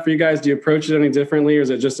game is that for you guys? Do you approach it any differently, or is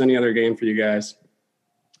it just any other game for you guys?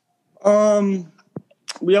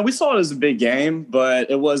 We saw it as a big game,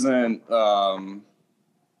 but it wasn't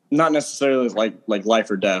not necessarily like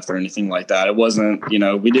life or death or anything like that. It wasn't,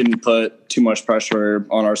 we didn't put too much pressure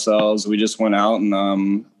on ourselves. We just went out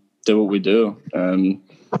and did what we do, and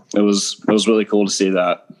it was really cool to see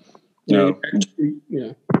that. You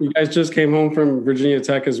guys just came home from Virginia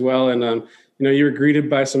Tech as well, and you were greeted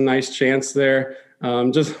by some nice chants there.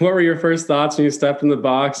 Just what were your first thoughts when you stepped in the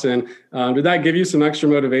box, and did that give you some extra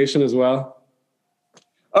motivation as well?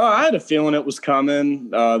 I had a feeling it was coming.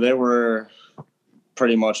 They were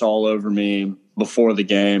pretty much all over me before the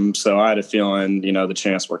game, so I had a feeling, the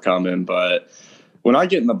chants were coming. But when I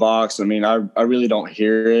get in the box, I mean, I really don't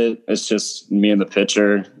hear it. It's just me and the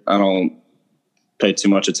pitcher. I don't pay too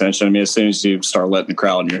much attention. I mean, as soon as you start letting the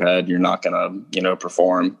crowd in your head, you're not going to,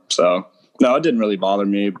 perform. So, no, it didn't really bother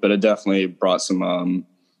me, but it definitely brought some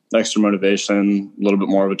extra motivation, a little bit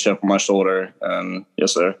more of a chip on my shoulder. And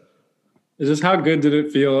yes, sir. Is this how good did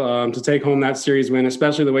it feel to take home that series win,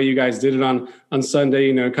 especially the way you guys did it on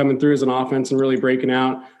Sunday, coming through as an offense and really breaking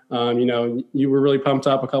out? You were really pumped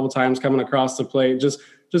up a couple times coming across the plate. Just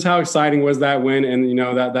how exciting was that win and,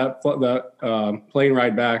 that plane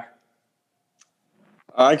ride back?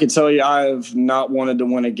 I can tell you I have not wanted to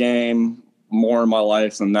win a game more in my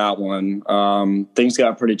life than that one. Things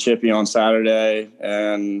got pretty chippy on Saturday,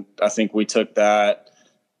 and I think we took that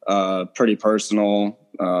pretty personal.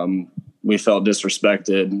 We felt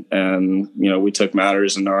disrespected, and, we took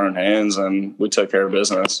matters into our own hands and we took care of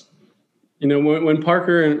business. When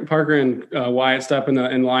Parker and Wyatt step in the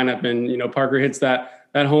lineup and, Parker hits that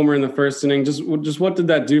homer in the first inning, just what did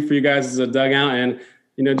that do for you guys as a dugout? And,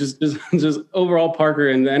 just overall Parker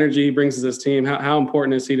and the energy he brings to this team, how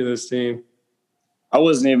important is he to this team? I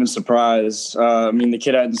wasn't even surprised. The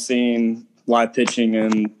kid hadn't seen live pitching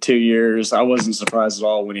in 2 years. I wasn't surprised at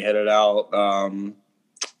all when he hit it out.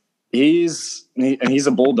 He's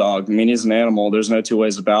a bulldog. I mean, he's an animal. There's no two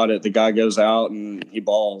ways about it. The guy goes out and he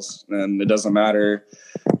balls, and it doesn't matter,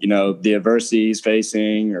 the adversity he's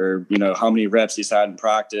facing or, how many reps he's had in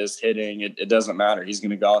practice hitting. It doesn't matter. He's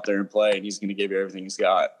going to go out there and play, and he's going to give you everything he's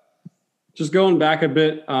got. Just going back a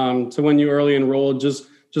bit to when you early enrolled, just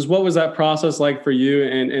what was that process like for you?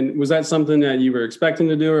 And was that something that you were expecting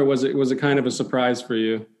to do, or was it kind of a surprise for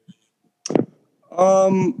you?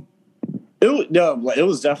 It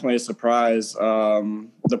was definitely a surprise.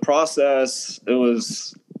 The process, it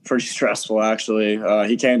was pretty stressful, actually.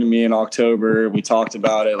 He came to me in October. We talked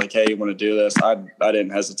about it, like, hey, you want to do this? I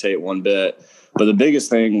didn't hesitate one bit. But the biggest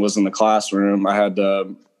thing was in the classroom. I had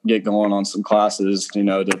to get going on some classes,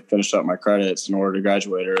 to finish up my credits in order to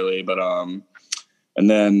graduate early. But and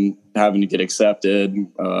then having to get accepted,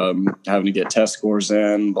 having to get test scores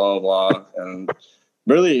in, blah, blah, blah. And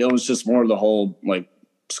really, it was just more of the whole,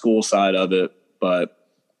 school side of it. But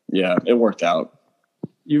yeah, it worked out.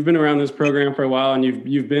 You've been around this program for a while, and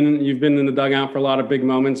you've been in the dugout for a lot of big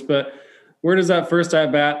moments, but where does that first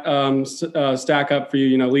at bat stack up for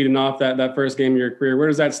you, leading off that first game of your career? Where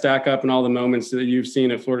does that stack up in all the moments that you've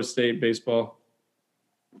seen at Florida State baseball?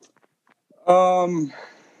 I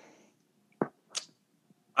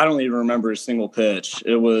don't even remember a single pitch.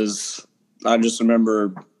 I just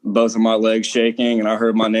remember both of my legs shaking, and I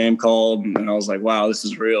heard my name called, and I was like, wow, this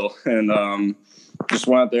is real. And just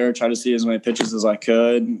went out there, tried to see as many pitches as I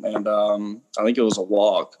could. And I think it was a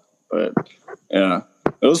walk, but yeah,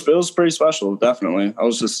 it was pretty special. Definitely. I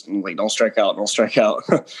was just like, don't strike out. How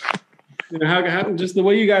just the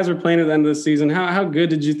way you guys were playing at the end of the season, how good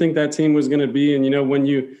did you think that team was going to be? And,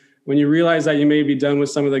 when you realized that you may be done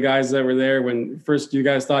with some of the guys that were there, when first you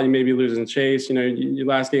guys thought you may be losing Chase, your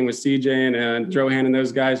last game with CJ and Drohan and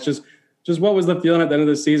those guys, just what was the feeling at the end of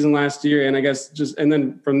the season last year? And I guess and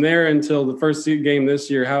then from there until the first game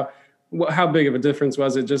this year, how big of a difference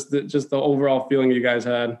was it? Just the overall feeling you guys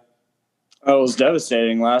had? Oh, it was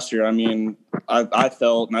devastating last year. I mean, I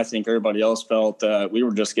felt, and I think everybody else felt, that we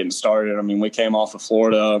were just getting started. I mean, we came off of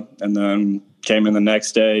Florida and then came in the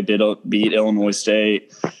next day, beat Illinois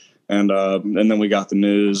State. And then we got the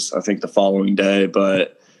news, I think, the following day.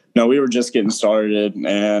 But, no, we were just getting started.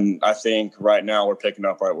 And I think right now we're picking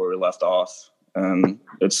up right where we left off. And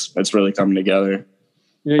it's really coming together.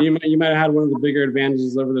 You might have had one of the bigger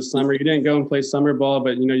advantages over the summer. You didn't go and play summer ball,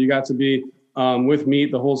 but, you got to be with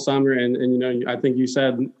Meat the whole summer. And I think you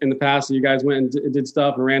said in the past that you guys went and did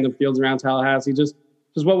stuff in random fields around Tallahassee. Just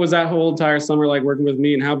what was that whole entire summer like working with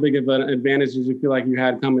Meat, and how big of an advantage did you feel like you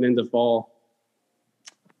had coming into fall?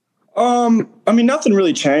 Nothing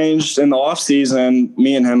really changed in the off season.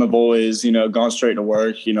 Me and him have always, gone straight to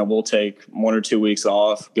work. We'll take 1 or 2 weeks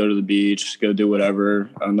off, go to the beach, go do whatever.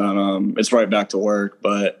 And then, it's right back to work.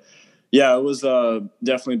 But yeah, it was,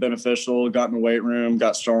 definitely beneficial. Got in the weight room,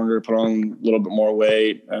 got stronger, put on a little bit more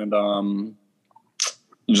weight. And,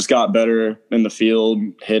 just got better in the field,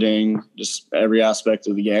 hitting, just every aspect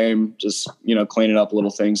of the game, just, cleaning up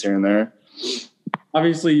little things here and there.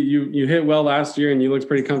 Obviously, you hit well last year and you looked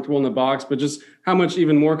pretty comfortable in the box, but just how much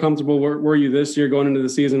even more comfortable were you this year going into the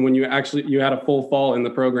season when you had a full fall in the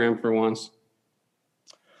program for once?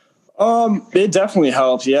 It definitely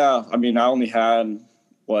helped. Yeah. I mean, I only had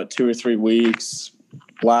 2 or 3 weeks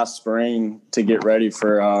last spring to get ready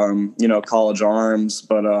for, college arms,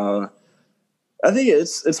 but, I think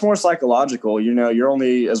it's more psychological. You're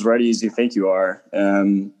only as ready as you think you are.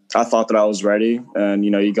 And I thought that I was ready. And,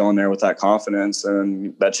 you go in there with that confidence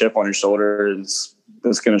and that chip on your shoulder it's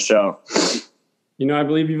going to show. I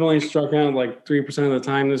believe you've only struck out like 3% of the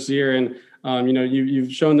time this year. And,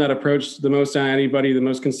 you've shown that approach the most out of anybody, the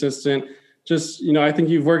most consistent. Just, I think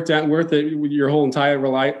you've worked it your whole entire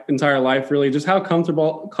life, really. Just how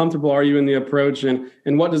comfortable are you in the approach and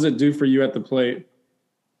what does it do for you at the plate?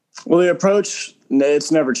 Well, the approach,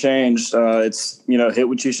 it's never changed. It's, hit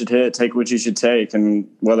what you should hit, take what you should take. And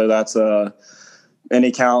whether that's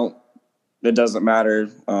any count, it doesn't matter.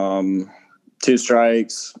 2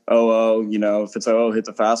 strikes, 0-0, if it's 0-0, hit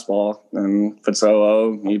the fastball. And if it's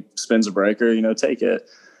 0-0, he spins a breaker, take it.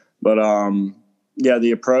 But,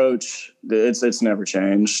 the approach, it's never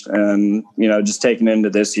changed. And, just taking into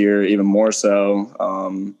this year even more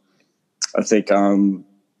so,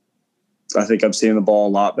 I think I've seen the ball a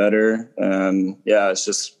lot better, and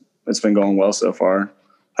it's been going well so far.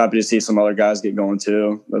 Happy to see some other guys get going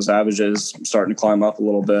too. Those averages starting to climb up a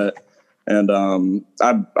little bit, and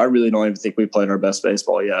I really don't even think we played our best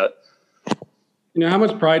baseball yet. How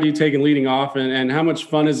much pride do you take in leading off, and how much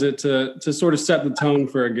fun is it to sort of set the tone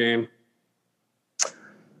for a game?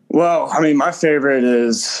 Well, I mean, my favorite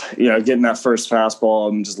is, getting that first fastball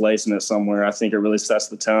and just lacing it somewhere. I think it really sets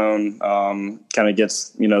the tone, kind of gets,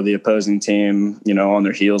 the opposing team, on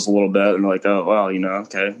their heels a little bit and like, oh, well,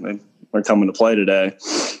 okay, we're coming to play today.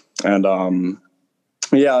 And,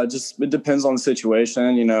 it depends on the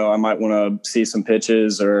situation. I might want to see some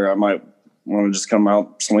pitches or I might want to just come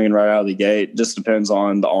out swinging right out of the gate. Just depends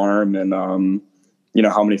on the arm and,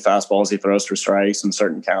 how many fastballs he throws for strikes in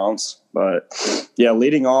certain counts. But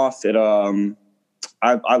leading off it,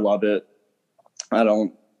 I love it. I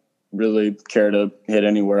don't really care to hit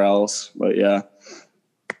anywhere else, but yeah.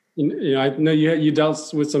 I know you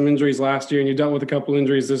dealt with some injuries last year and you dealt with a couple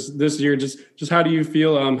injuries this year. Just how do you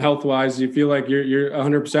feel health wise? Do you feel like you're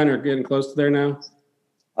 100% or getting close to there now?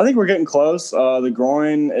 I think we're getting close. The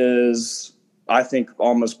groin is, I think,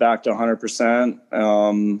 almost back to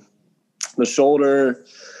 100%. The shoulder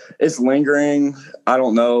is lingering. I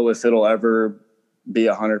don't know if it'll ever be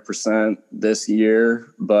 100% this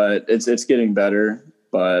year, but it's getting better.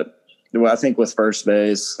 But I think with first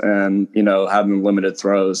base and, having limited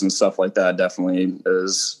throws and stuff like that definitely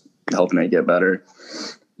is helping it get better.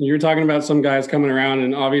 You're talking about some guys coming around,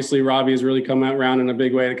 and obviously Robbie has really come around in a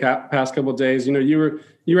big way the past couple of days.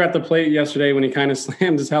 You were at the plate yesterday when he kind of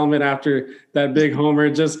slammed his helmet after that big homer.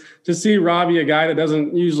 Just to see Robbie, a guy that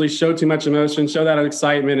doesn't usually show too much emotion, show that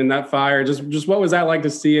excitement and that fire. Just what was that like to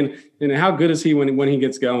see, and how good is he when he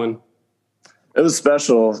gets going? It was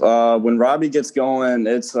special. When Robbie gets going,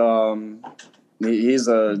 it's he's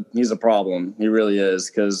a problem. He really is,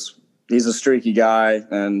 because he's a streaky guy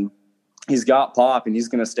and he's got pop and he's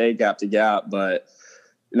going to stay gap to gap. But,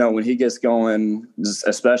 when he gets going,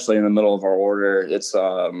 especially in the middle of our order, it's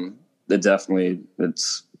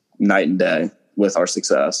night and day with our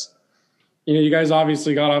success. You guys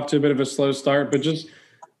obviously got off to a bit of a slow start, but just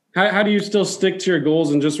how do you still stick to your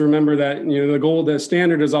goals and just remember that, the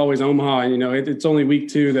standard is always Omaha. It's only week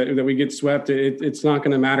 2 that we get swept. It's not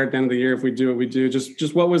going to matter at the end of the year if we do what we do.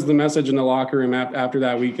 Just what was the message in the locker room after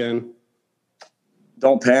that weekend?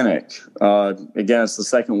 Don't panic. Again, it's the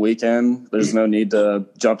second weekend. There's no need to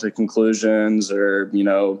jump to conclusions or,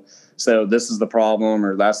 say, this is the problem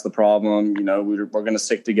or that's the problem. We're going to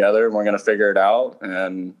stick together and we're going to figure it out,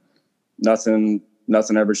 and nothing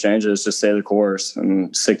ever changes. Just stay the course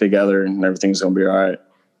and stick together and everything's going to be all right.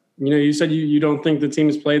 You said you don't think the team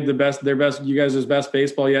has played you guys' best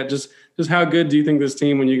baseball yet. Just how good do you think this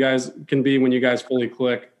team when you guys fully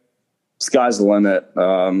click? Sky's the limit.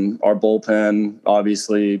 Our bullpen,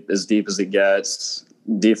 obviously, as deep as it gets.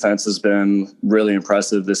 Defense has been really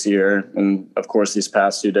impressive this year. And, of course, these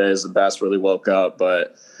past 2 days, the bats really woke up.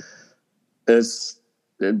 But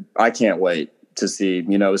I can't wait to see,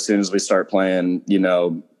 as soon as we start playing,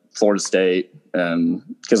 Florida State. And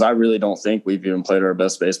because I really don't think we've even played our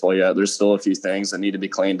best baseball yet. There's still a few things that need to be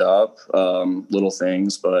cleaned up, little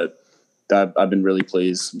things. But I've been really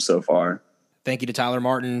pleased so far. thank you to Tyler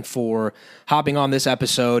Martin for hopping on this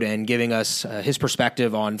episode and giving us his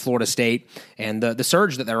perspective on Florida State and the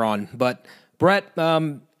surge that they're on. But Brett,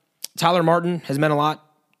 Tyler Martin has meant a lot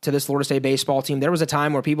to this Florida State baseball team. There was a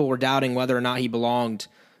time where people were doubting whether or not he belonged,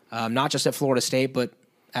 not just at Florida State, but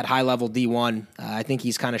at high-level D1. I think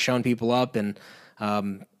he's kind of shown people up, and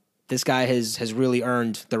this guy has really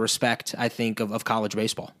earned the respect, I think, of college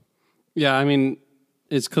baseball. Yeah, I mean,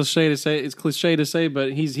 it's cliche to say,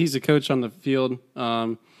 but he's a coach on the field.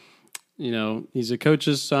 He's a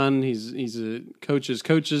coach's son. He's a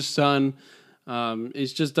coach's son. It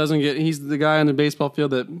just doesn't get. He's the guy on the baseball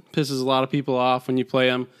field that pisses a lot of people off when you play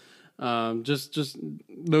him. Just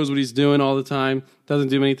knows what he's doing all the time. Doesn't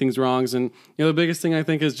do many things wrongs. And the biggest thing I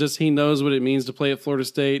think is just he knows what it means to play at Florida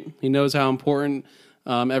State. He knows how important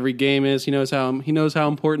every game is. He knows how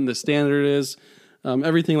important the standard is.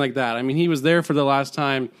 Everything like that. I mean, he was there for the last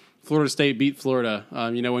time Florida State beat Florida.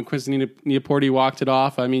 When Quincy Neaporte walked it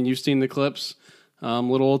off. I mean, you've seen the clips.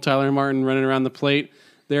 Little old Tyler Martin running around the plate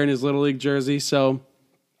there in his Little League jersey. So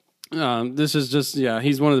this is just,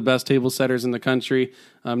 he's one of the best table setters in the country.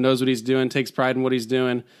 Knows what he's doing, takes pride in what he's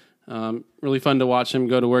doing. Really fun to watch him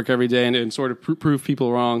go to work every day and sort of prove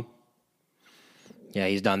people wrong. Yeah,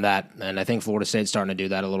 he's done that. And I think Florida State's starting to do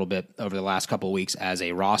that a little bit over the last couple of weeks as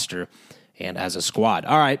a roster and as a squad.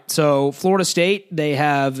 All right, so Florida State, they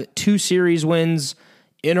have 2 series wins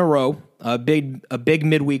in a row, a big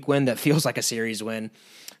midweek win that feels like a series win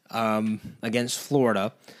against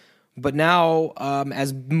Florida. But now,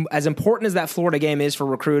 as important as that Florida game is for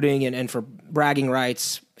recruiting and for bragging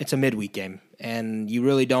rights, it's a midweek game. And you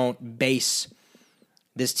really don't base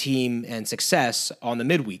this team and success on the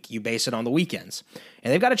midweek. You base it on the weekends.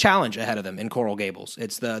 And they've got a challenge ahead of them in Coral Gables.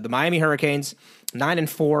 It's the Miami Hurricanes,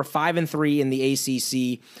 9-4, 5-3 in the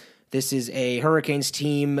ACC. This is a Hurricanes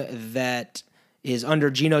team that is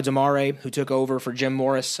under Gino DiMare, who took over for Jim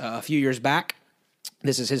Morris a few years back.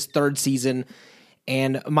 This is his 3rd season.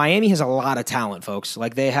 And Miami has a lot of talent, folks.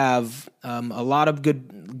 Like, they have a lot of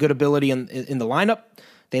good ability in the lineup.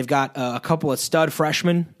 They've got a couple of stud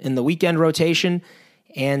freshmen in the weekend rotation.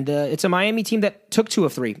 And it's a Miami team that took 2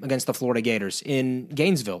 of 3 against the Florida Gators in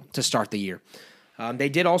Gainesville to start the year. They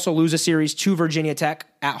did also lose a series to Virginia Tech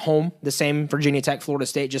at home. The same Virginia Tech, Florida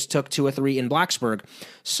State just took 2 of 3 in Blacksburg.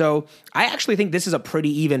 So I actually think this is a pretty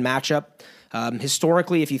even matchup.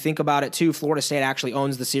 Historically, if you think about it too, Florida State actually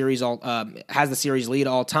owns the series, has the series lead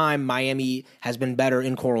all time. Miami has been better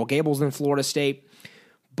in Coral Gables than Florida State.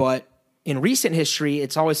 But in recent history,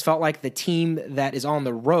 it's always felt like the team that is on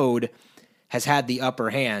the road has had the upper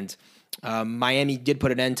hand. Miami did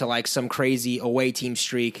put an end to like some crazy away team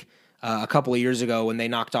streak a couple of years ago when they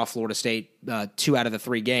knocked off Florida State 2 out of the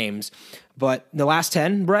 3 games. But the last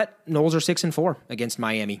 10, Brett, Noles are 6-4 against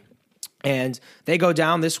Miami. And they go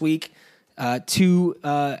down this week to,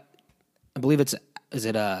 I believe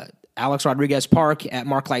Alex Rodriguez Park at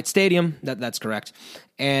Marklight Stadium. That's correct.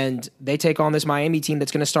 And they take on this Miami team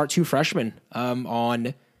that's going to start 2 freshmen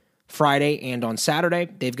on Friday and on Saturday.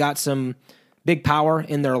 They've got some big power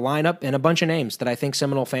in their lineup and a bunch of names that I think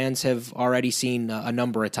Seminole fans have already seen a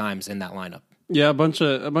number of times in that lineup. Yeah, a bunch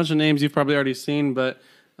of names you've probably already seen, but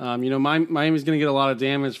Miami's going to get a lot of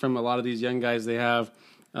damage from a lot of these young guys they have.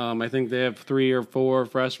 I think they have 3 or 4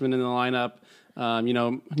 freshmen in the lineup.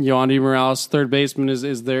 Yohandy Morales, third baseman,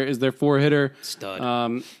 is their 4-hitter. Stud.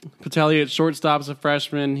 Patelli at shortstop's a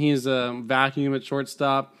freshman. He's a vacuum at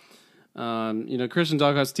shortstop. Christian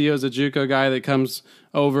Del Castillo is a JUCO guy that comes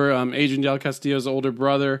over. Adrian Del Castillo's older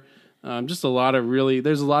brother. There's a lot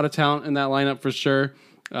of talent in that lineup for sure.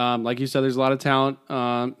 Like you said, there's a lot of talent,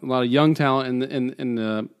 a lot of young talent in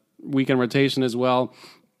the weekend rotation as well.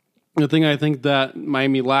 The thing I think that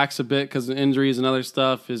Miami lacks a bit because of injuries and other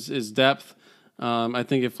stuff is depth. I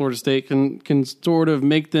think if Florida State can sort of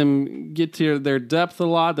make them get to their depth a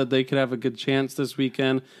lot, that they could have a good chance this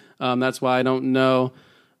weekend. That's why I don't know.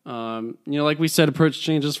 Like we said, approach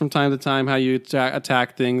changes from time to time, how you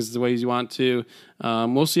attack things the ways you want to.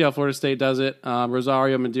 We'll see how Florida State does it.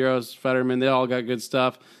 Rosario, Medeiros, Fetterman, they all got good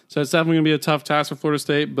stuff. So it's definitely going to be a tough task for Florida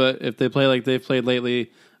State, but if they play like they've played lately,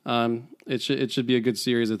 it should be a good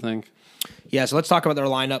series, I think. Yeah, so let's talk about their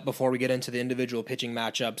lineup before we get into the individual pitching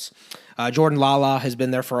matchups. Jordan Lala has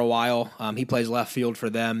been there for a while. He plays left field for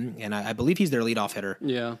them, and I believe he's their leadoff hitter.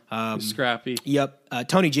 Yeah, he's scrappy. Yep.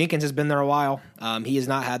 Tony Jenkins has been there a while. He has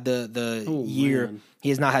not had the year. Man. He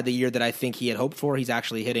has not had the year that I think he had hoped for. He's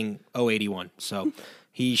actually hitting .081, so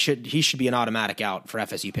he should be an automatic out for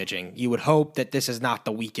FSU pitching. You would hope that this is not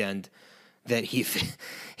the weekend that he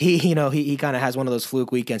kind of has one of those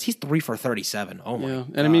fluke weekends. He's 3 for 37. Oh my! Yeah,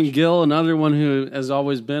 and I mean Gil, another one who has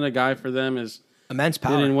always been a guy for them, is immense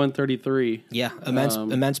power. Hit in 133. Yeah,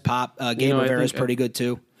 immense pop. Gabe Rivera is pretty good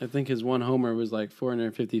too. I think his one homer was like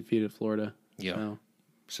 450 feet at Florida. Yeah.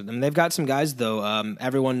 So they've got some guys though.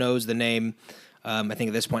 Everyone knows the name. I think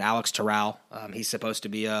at this point, Alex Terrell. He's supposed to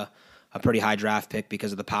be a pretty high draft pick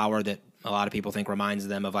because of the power that a lot of people think reminds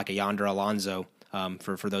them of like a Yonder Alonso.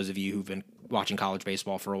 For those of you who've been watching college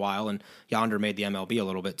baseball for a while, and Yonder made the MLB a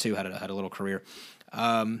little bit too, had a little career.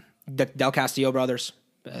 Del Castillo brothers,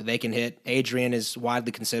 they can hit. Adrian is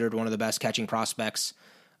widely considered one of the best catching prospects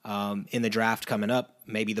in the draft coming up,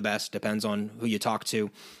 maybe the best, depends on who you talk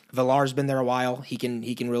to. Villar's been there a while. He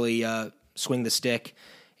can really swing the stick.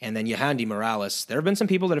 And then Yohandy Morales. There have been some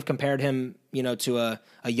people that have compared him, to a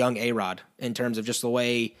young A-Rod in terms of just the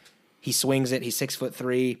way he swings it. He's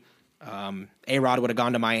 6'3". A-Rod would have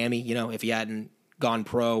gone to Miami, if he hadn't gone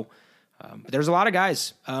pro. But there's a lot of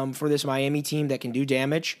guys for this Miami team that can do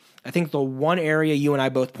damage. I think the one area you and I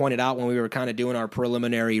both pointed out when we were kind of doing our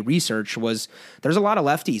preliminary research was there's a lot of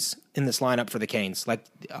lefties in this lineup for the Canes. Like,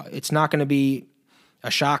 it's not going to be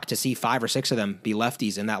a shock to see 5 or 6 of them be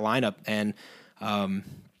lefties in that lineup. And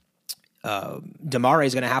Damare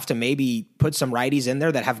is going to have to maybe put some righties in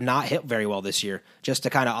there that have not hit very well this year just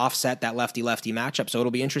to kind of offset that lefty-lefty matchup. So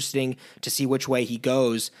it'll be interesting to see which way he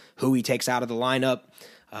goes, who he takes out of the lineup.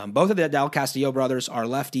 Both of the Del Castillo brothers are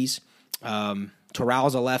lefties.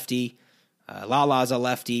 Terrell's a lefty. Lala's a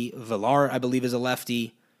lefty. Villar, I believe, is a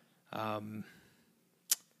lefty.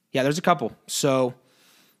 There's a couple. So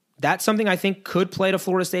that's something I think could play to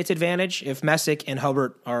Florida State's advantage if Messick and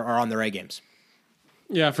Hubbard are on their A games.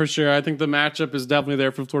 Yeah, for sure. I think the matchup is definitely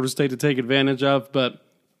there for Florida State to take advantage of. But,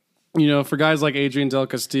 for guys like Adrian Del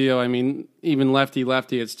Castillo, I mean, even lefty,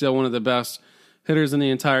 it's still one of the best hitters in the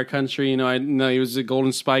entire country. I know he was a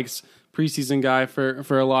Golden Spikes preseason guy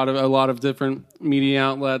for a lot of different media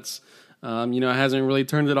outlets. Hasn't really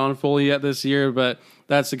turned it on fully yet this year, but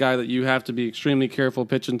that's a guy that you have to be extremely careful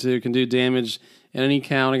pitching to. Can do damage at any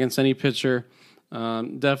count against any pitcher.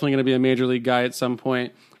 Definitely going to be a major league guy at some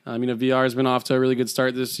point. VR has been off to a really good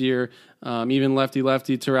start this year. Even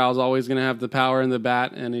lefty, Terrell's always going to have the power in the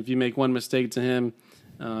bat, and if you make one mistake to him,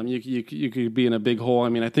 you could be in a big hole. I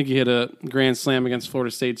mean, I think he hit a grand slam against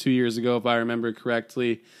Florida State 2 years ago, if I remember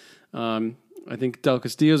correctly. I think Del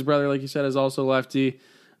Castillo's brother, like you said, is also lefty.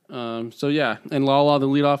 And Lala, the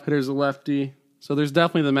leadoff hitter, is a lefty. So there's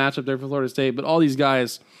definitely the matchup there for Florida State. But all these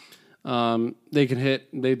guys, they can hit.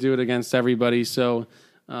 They do it against everybody. So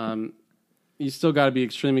you still got to be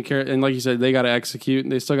extremely careful. And like you said, they got to execute.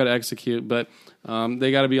 They still got to execute. But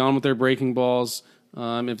they got to be on with their breaking balls.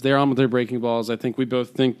 If they're on with their breaking balls, I think we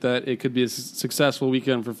both think that it could be a successful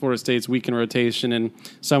weekend for Florida State's weekend rotation and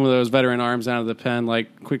some of those veteran arms out of the pen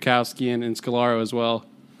like Kwiatkowski and Scalaro as well.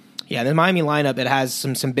 Yeah, the Miami lineup, it has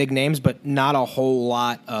some big names, but not a whole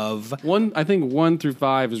lot of... I think 1 through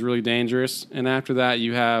 5 is really dangerous, and after that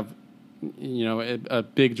you have a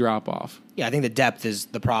big drop-off. Yeah, I think the depth is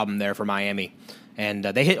the problem there for Miami. And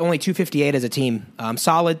they hit only 258 as a team.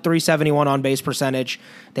 Solid 371 on-base percentage.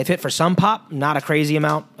 They've hit for some pop, not a crazy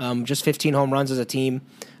amount. Just 15 home runs as a team.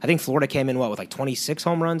 I think Florida came in, with like 26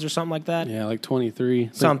 home runs or something like that? Yeah, like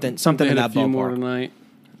 23. Something in that ballpark. A few more tonight.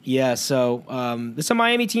 Yeah, so this is a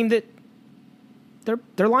Miami team that their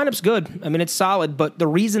lineup's good. I mean, it's solid, but the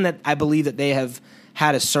reason that I believe that they have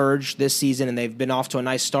had a surge this season and they've been off to a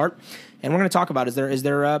nice start, and we're going to talk about is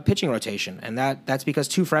their pitching rotation, and that's because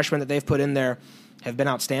 2 freshmen that they've put in there have been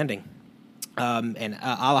outstanding. And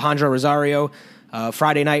Alejandro Rosario,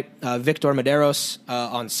 Friday night, Victor Medeiros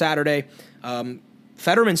on Saturday.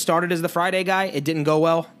 Fetterman started as the Friday guy. It didn't go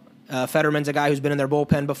well. Fetterman's a guy who's been in their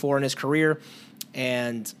bullpen before in his career,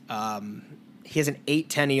 and he has an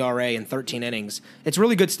 8.10 ERA in 13 innings. It's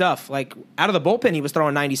really good stuff. Like, out of the bullpen, he was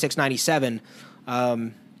throwing 96, 97.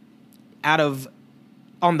 On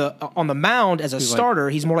the mound as a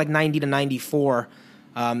starter, he's more like 90 to 94.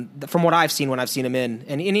 From what I've seen when I've seen him in.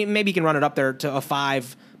 And maybe he can run it up there to a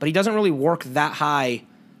 5, but he doesn't really work that high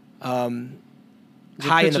in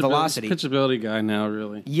the velocity. Pitchability guy now,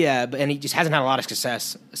 really. Yeah, and he just hasn't had a lot of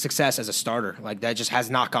success as a starter. Like, that just has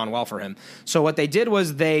not gone well for him. So what they did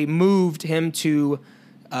was they moved him to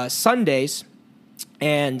Sundays,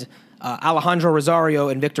 and Alejandro Rosario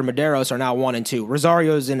and Victor Medeiros are now 1 and 2.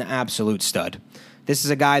 Rosario's an absolute stud. This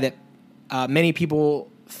is a guy that many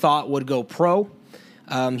people thought would go pro.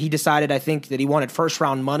 He decided, I think, that he wanted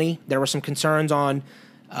first-round money. There were some concerns on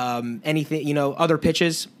anything, other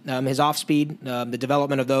pitches, his off-speed, the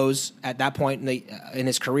development of those at that point in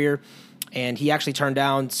his career. And he actually turned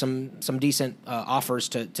down some decent offers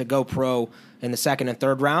to go pro in the 2nd and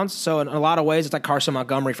 3rd rounds. So in a lot of ways, it's like Carson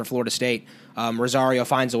Montgomery for Florida State. Rosario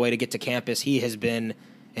finds a way to get to campus. He has been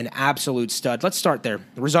an absolute stud. Let's start there.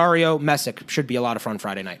 Rosario Messick should be a lot of fun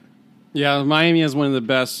Friday night. Yeah, Miami is one of the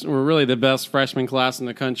best, or really the best freshman class in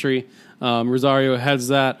the country. Rosario heads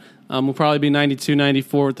that. Will probably be 92,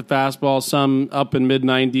 94 with the fastball, some up in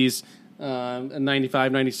mid-90s,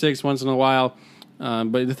 95, 96 once in a while.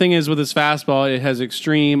 But the thing is with his fastball, it has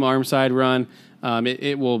extreme arm side run.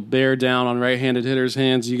 It will bear down on right-handed hitters'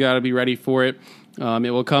 hands. You got to be ready for it.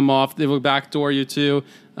 It will come off. It will backdoor you too.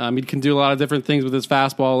 He can do a lot of different things with his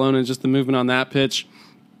fastball alone and just the movement on that pitch.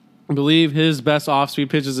 I believe his best off-speed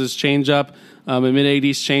pitch is his changeup, a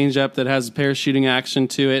mid-80s changeup that has parachuting action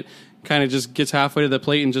to it. Kind of just gets halfway to the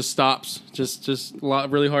plate and just stops. Just a lot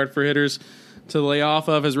really hard for hitters to lay off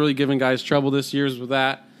of. Has really given guys trouble this year with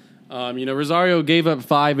that. Rosario gave up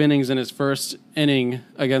 5 innings in his first inning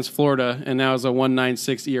against Florida, and now is a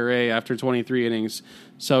 1.96 ERA after 23 innings.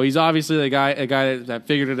 So he's obviously a guy that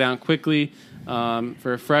figured it out quickly.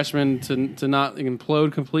 For a freshman to not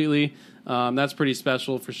implode completely, that's pretty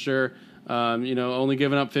special for sure. Only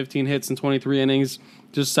giving up 15 hits in 23 innings,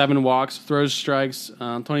 just 7 walks, throws strikes,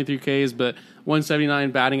 23 Ks, but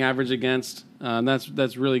 179 batting average against.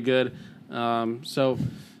 That's really good. So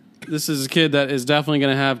this is a kid that is definitely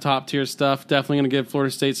going to have top tier stuff. Definitely going to give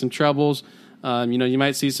Florida State some troubles. You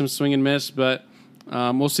might see some swing and miss, but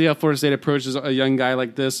we'll see how Florida State approaches a young guy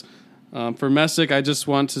like this. For Messick, I just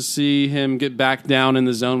want to see him get back down in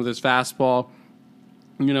the zone with his fastball.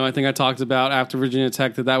 I think I talked about after Virginia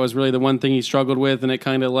Tech that was really the one thing he struggled with, and it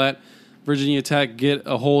kind of let Virginia Tech get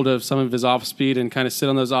a hold of some of his off-speed and kind of sit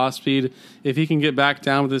on those off-speed. If he can get back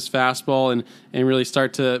down with his fastball and really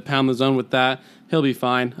start to pound the zone with that, he'll be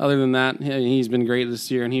fine. Other than that, he's been great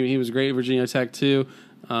this year, and he was great at Virginia Tech too.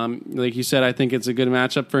 Like you said, I think it's a good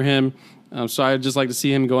matchup for him. So I'd just like to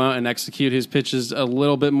see him go out and execute his pitches a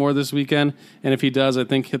little bit more this weekend. And if he does, I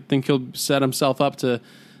think he'll set himself up to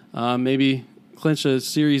maybe clinch a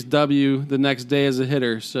Series W the next day as a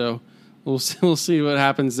hitter. So we'll see what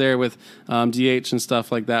happens there with DH and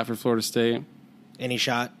stuff like that for Florida State. Any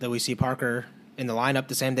shot that we see Parker in the lineup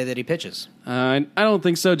the same day that he pitches? I don't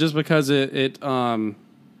think so, just because I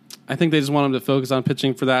think they just want him to focus on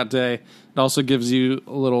pitching for that day. It also gives you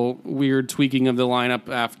a little weird tweaking of the lineup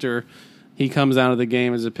after he comes out of the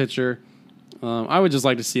game as a pitcher. I would just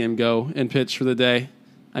like to see him go and pitch for the day.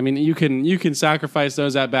 I mean, you can sacrifice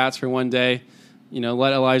those at bats for one day.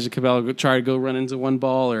 Let Elijah Cabell try to go run into one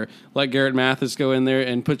ball, or let Garrett Mathis go in there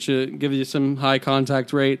and give you some high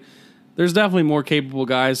contact rate. There's definitely more capable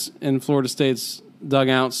guys in Florida State's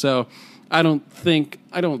dugout, so I don't think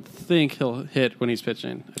he'll hit when he's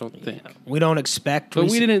pitching. I don't think. We don't expect, but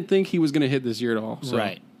we didn't think he was going to hit this year at all. So.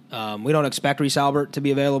 Right. We don't expect Reese Albert to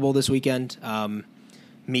be available this weekend.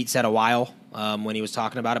 Meat said a while when he was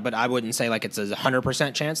talking about it, but I wouldn't say like it's a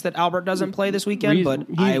 100% chance that Albert doesn't play this weekend, but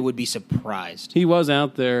I would be surprised. He was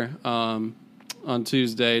out there on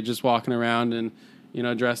Tuesday just walking around and,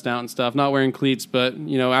 dressed out and stuff, not wearing cleats, but,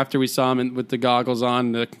 after we saw him with the goggles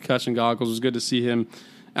on, the concussion goggles, it was good to see him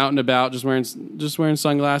out and about, just wearing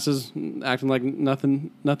sunglasses, acting like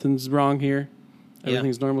nothing's wrong here.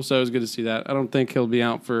 Everything's normal, so it was good to see that. I don't think he'll be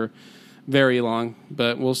out for very long,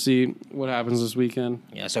 but we'll see what happens this weekend.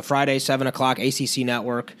 Yeah, so Friday, 7 o'clock, ACC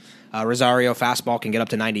Network. Rosario fastball can get up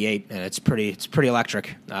to 98, and it's pretty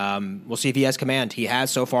electric. We'll see if he has command. He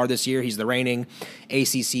has so far this year. He's the reigning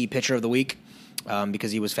ACC Pitcher of the Week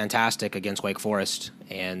because he was fantastic against Wake Forest.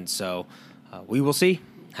 And so we will see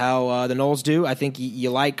how the Noles do. I think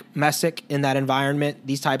you like Messick in that environment.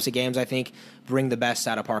 These types of games, I think, bring the best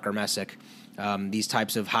out of Parker Messick. These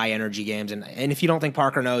types of high-energy games. And if you don't think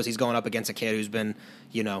Parker knows, he's going up against a kid who's been,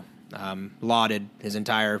 lauded his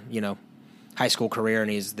entire, high school career,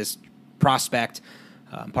 and he's this prospect.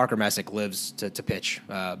 Parker Messick lives to pitch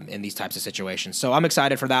in these types of situations. So I'm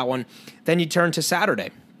excited for that one. Then you turn to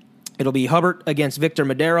Saturday. It'll be Hubbard against Victor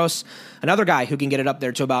Medeiros, another guy who can get it up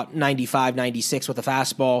there to about 95, 96 with a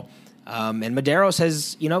fastball. And Medeiros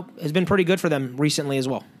has been pretty good for them recently as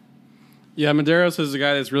well. Yeah, Medeiros is a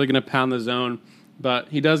guy that's really going to pound the zone, but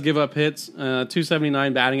he does give up hits.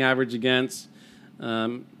 279 batting average against.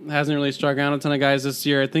 Hasn't really struck out a ton of guys this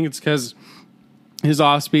year. I think it's because his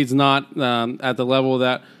off speed's not at the level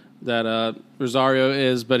that Rosario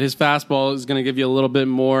is, but his fastball is going to give you a little bit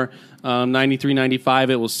more. 93,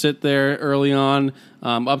 95. It will sit there early on,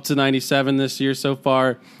 up to 97 this year so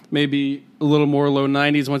far. Maybe a little more low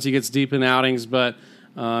 90s once he gets deep in outings, but.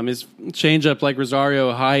 His changeup, like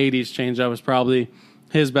Rosario, high 80s changeup is probably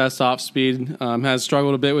his best off speed. Has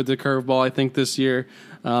struggled a bit with the curveball, I think, this year.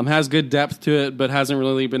 Has good depth to it, but hasn't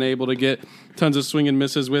really been able to get tons of swing and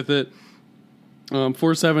misses with it.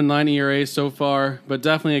 4.79 ERA so far, but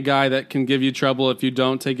definitely a guy that can give you trouble if you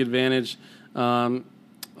don't take advantage.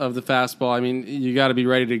 of the fastball. I mean, you got to be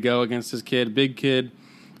ready to go against this kid, big kid.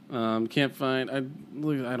 Can't find. I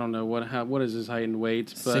don't know what is his height and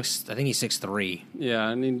weight, but I think he's 6'3". Yeah,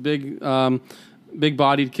 I mean, big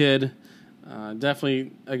bodied kid.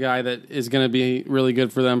 Definitely a guy that is going to be really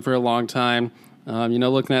good for them for a long time.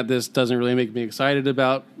 Looking at this doesn't really make me excited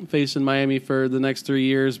about facing Miami for the next 3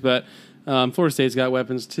 years, but Florida State's got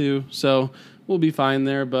weapons too, so we'll be fine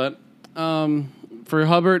there. But for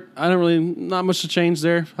Hubbard, not much to change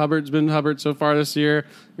there. Hubbard's been Hubbard so far this year.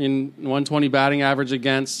 I mean, 120 batting average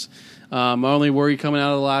against. My only worry coming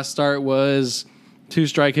out of the last start was 2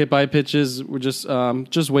 strike hit by pitches. We're just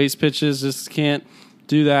waste pitches. Just can't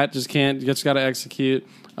do that. Just got to execute.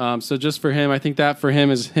 So just for him, I think that for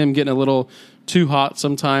him is him getting a little too hot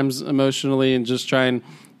sometimes emotionally and just trying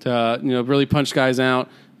to really punch guys out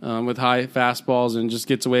with high fastballs and just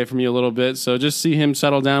gets away from you a little bit. So just see him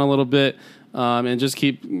settle down a little bit and just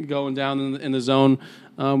keep going down in the zone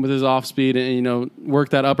with his off speed and work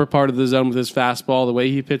that upper part of the zone with his fastball. The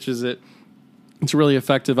way he pitches it, it's really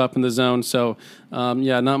effective up in the zone. So,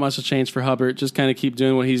 not much to change for Hubbard. Just kind of keep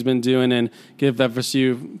doing what he's been doing and give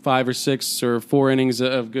FSU 5 or 6 or 4 innings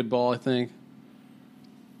of good ball, I think.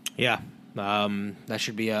 Yeah, that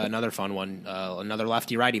should be another fun one, another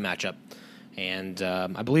lefty-righty matchup. And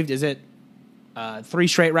I believe, is it 3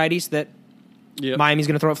 straight righties that Miami's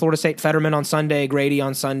going to throw at Florida State? Fetterman on Sunday, Grady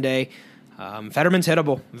on Sunday. Fetterman's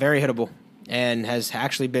hittable, very hittable, and has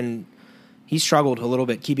actually been... He's struggled a little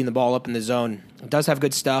bit keeping the ball up in the zone. Does have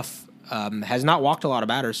good stuff. Has not walked a lot of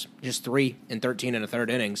batters, just 3 in 13 and a third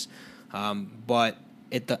innings. But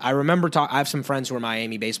I remember I have some friends who are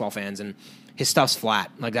Miami baseball fans, and his stuff's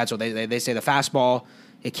flat. Like that's what they say. The fastball,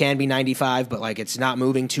 it can be 95, but like it's not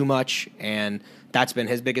moving too much, and that's been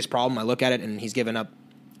his biggest problem. I look at it, and he's given up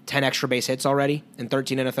 10 extra base hits already in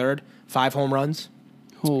 13 and a third, 5 home runs.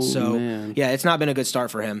 Man. Yeah, it's not been a good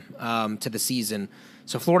start for him to the season.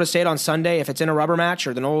 So Florida State on Sunday, if it's in a rubber match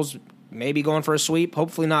or the Noles maybe going for a sweep,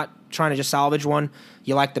 hopefully not trying to just salvage one,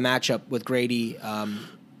 you like the matchup with Grady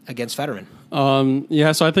against Fetterman.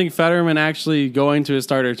 So I think Fetterman actually going to his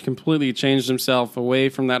starter completely changed himself away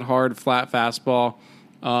from that hard, flat fastball.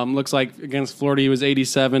 Looks like against Florida he was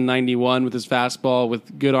 87-91 with his fastball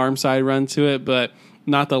with good arm side run to it, but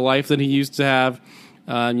not the life that he used to have.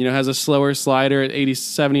 Has a slower slider at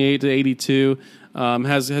 78 to 82.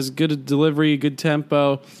 Has good delivery, good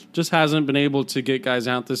tempo. Just hasn't been able to get guys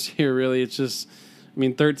out this year, really. It's just,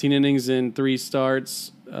 13 innings in 3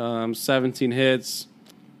 starts, 17 hits.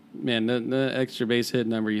 Man, the extra base hit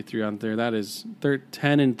number you threw out there, that is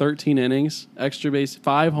 10 in 13 innings. Extra base,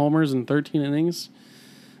 5 homers in 13 innings.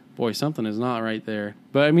 Boy, something is not right there.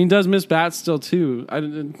 But, does miss bats still, too.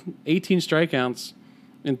 18 strikeouts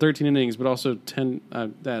in 13 innings, but also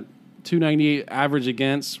that 298 average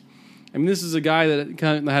against. This is a guy that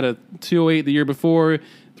kind of had a 208 the year before,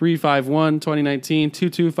 351 2019,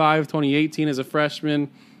 225 2018 as a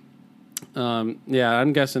freshman.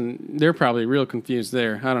 I'm guessing they're probably real confused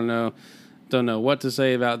there. I don't know what to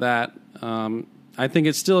say about that. I think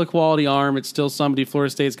it's still a quality arm. It's still somebody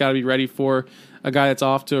Florida State's got to be ready for. A guy that's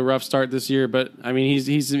off to a rough start this year, but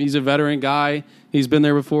he's a veteran guy. He's been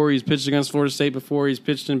there before. He's pitched against Florida State before. He's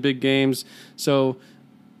pitched in big games. So,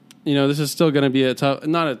 this is still going to be it's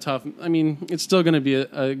still going to be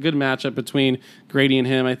a good matchup between Grady and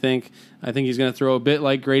him, I think. I think he's going to throw a bit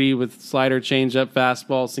like Grady with slider, changeup,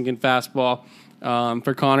 fastball, sinking fastball.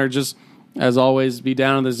 For Connor, just as always, be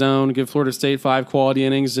down in the zone, give Florida State 5 quality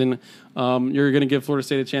innings, and you're going to give Florida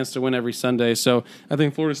State a chance to win every Sunday. So I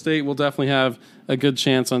think Florida State will definitely have a good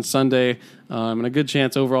chance on Sunday and a good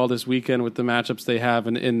chance overall this weekend with the matchups they have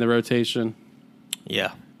in the rotation.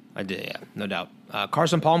 Yeah, I did. Yeah, no doubt.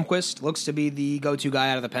 Carson Palmquist looks to be the go-to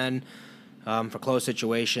guy out of the pen for close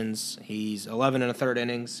situations. He's 11 and a third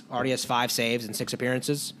innings. Already has 5 saves in 6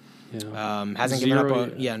 appearances. Yeah. Hasn't given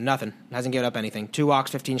up nothing. Hasn't given up anything. 2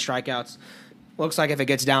 walks, 15 strikeouts. Looks like if it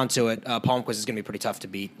gets down to it, Palmquist is going to be pretty tough to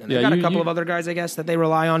beat. And they've got a couple of other guys, I guess, that they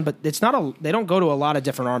rely on, but it's not they don't go to a lot of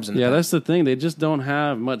different arms in the pen. That's the thing. They just don't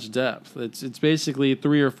have much depth. It's basically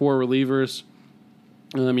 3 or 4 relievers.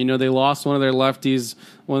 They lost one of their lefties,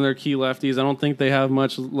 one of their key lefties. I don't think they have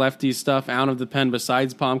much lefty stuff out of the pen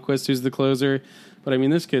besides Palmquist, who's the closer. But,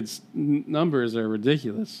 this kid's numbers are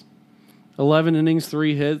ridiculous. 11 innings,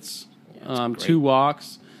 3 hits, 2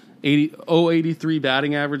 walks, 083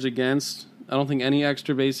 batting average against. I don't think any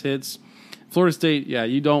extra base hits. Florida State,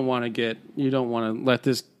 you don't want to let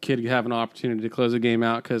this kid have an opportunity to close the game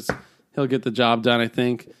out because he'll get the job done, I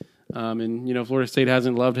think. Florida State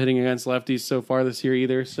hasn't loved hitting against lefties so far this year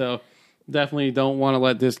either. So definitely don't want to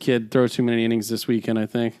let this kid throw too many innings this weekend, I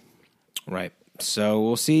think. Right. So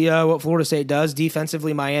we'll see what Florida State does.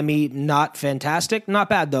 Defensively, Miami, not fantastic. Not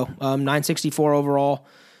bad, though. 964 overall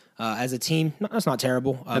as a team. That's not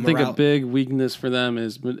terrible. I think a big weakness for them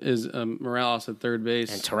is Morales at third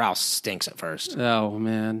base. And Terrell stinks at first. Oh,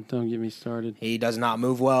 man. Don't get me started. He does not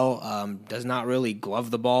move well, does not really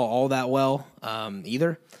glove the ball all that well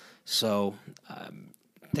either. So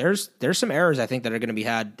there's some errors, I think, that are going to be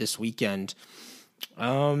had this weekend.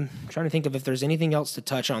 Trying to think of if there's anything else to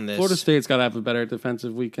touch on this. Florida State's got to have a better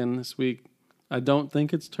defensive weekend this week. I don't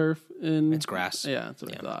think it's turf. It's grass. Yeah, that's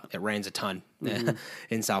what I thought. It rains a ton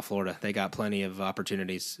in South Florida. They got plenty of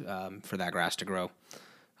opportunities for that grass to grow.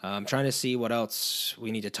 I'm trying to see what else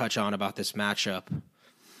we need to touch on about this matchup.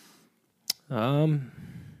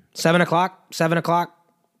 7 o'clock,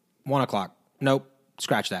 1 o'clock. Nope,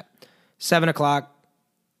 scratch that. 7 o'clock.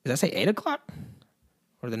 Did I say 8 o'clock?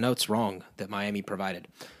 Or the notes wrong that Miami provided?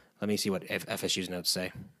 Let me see what FSU's notes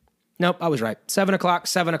say. Nope, I was right. 7 o'clock,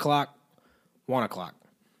 1 o'clock.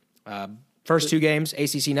 First two games,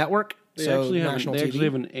 ACC Network. They so actually national TV.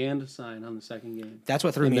 Have an and sign on the second game. That's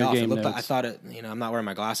what threw me off. Notes. I thought it. I'm not wearing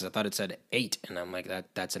my glasses. I thought it said 8, and I'm like,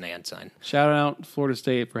 that's an and sign. Shout out Florida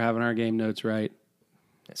State for having our game notes right.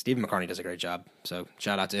 Yeah, Stephen McCartney does a great job. So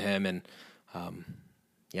shout out to him, and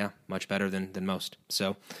much better than most.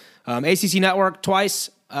 So ACC Network twice,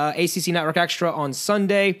 ACC Network Extra on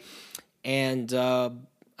Sunday, and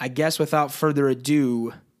I guess without further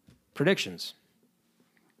ado, predictions.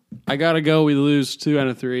 I gotta go. We lose 2 out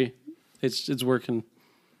of 3. It's working.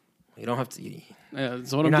 You don't have to.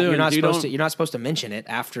 That's what I'm doing. You're not supposed to mention it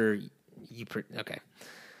after you. Okay.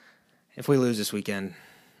 If we lose this weekend,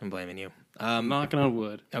 I'm blaming you. Knocking on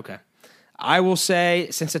wood. Okay. I will say,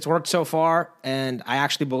 since it's worked so far, and I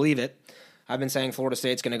actually believe it, I've been saying Florida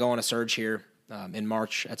State's going to go on a surge here in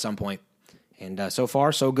March at some point. And so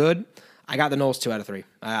far, so good. I got the Noles 2 out of 3.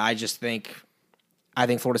 I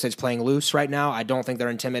think Florida State's playing loose right now. I don't think they're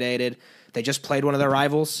intimidated. They just played one of their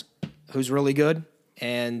rivals who's really good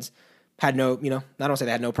and had no, I don't say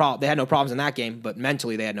they had no problem. They had no problems in that game, but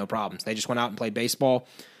mentally they had no problems. They just went out and played baseball.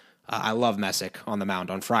 I love Messick on the mound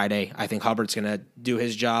on Friday. I think Hubbard's going to do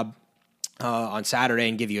his job on Saturday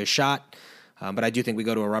and give you a shot. But I do think we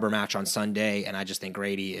go to a rubber match on Sunday, and I just think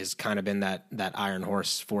Grady has kind of been that iron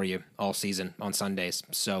horse for you all season on Sundays.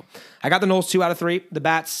 So I got the Noles 2 out of 3. The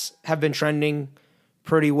Bats have been trending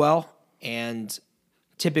pretty well, and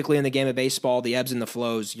typically in the game of baseball, the ebbs and the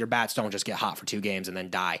flows, your bats don't just get hot for 2 games and then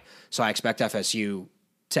die. So I expect FSU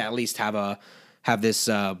to at least have this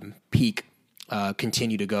peak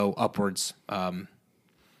continue to go upwards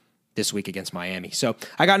this week against Miami. So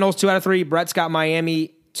I got Noles 2 out of 3. Brett's got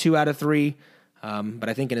Miami 2 out of 3. But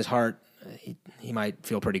I think in his heart, he might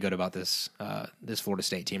feel pretty good about this Florida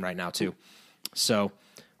State team right now too. So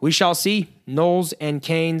we shall see. Noles and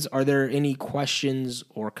Canes, are there any questions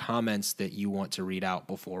or comments that you want to read out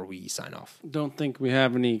before we sign off? Don't think we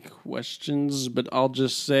have any questions, but I'll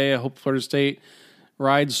just say I hope Florida State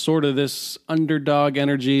rides sort of this underdog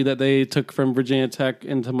energy that they took from Virginia Tech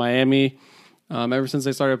into Miami. Ever since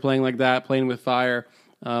they started playing like that, playing with fire,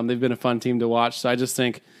 they've been a fun team to watch. So I just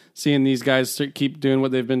think seeing these guys keep doing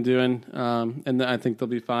what they've been doing, and I think they'll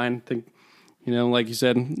be fine. I think, like you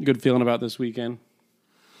said, good feeling about this weekend.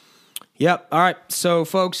 Yep. All right. So,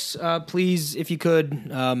 folks, please, if you could,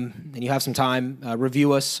 and you have some time,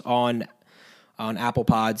 review us on Apple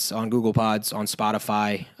Pods, on Google Pods, on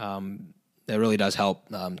Spotify. That really does help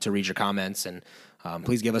to read your comments. And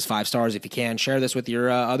please give us 5 stars if you can. Share this with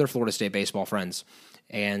your other Florida State baseball friends.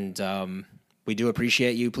 And we do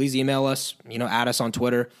appreciate you. Please email us, add us on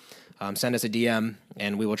Twitter, send us a DM,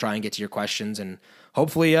 and we will try and get to your questions. And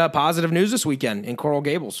hopefully positive news this weekend in Coral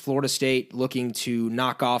Gables. Florida State looking to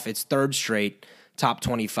knock off its 3rd straight top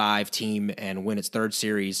 25 team and win its 3rd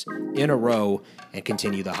series in a row and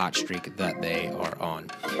continue the hot streak that they are on.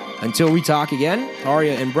 Until we talk again,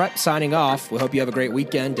 Arya and Brett signing off. We hope you have a great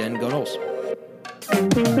weekend, and go Noles.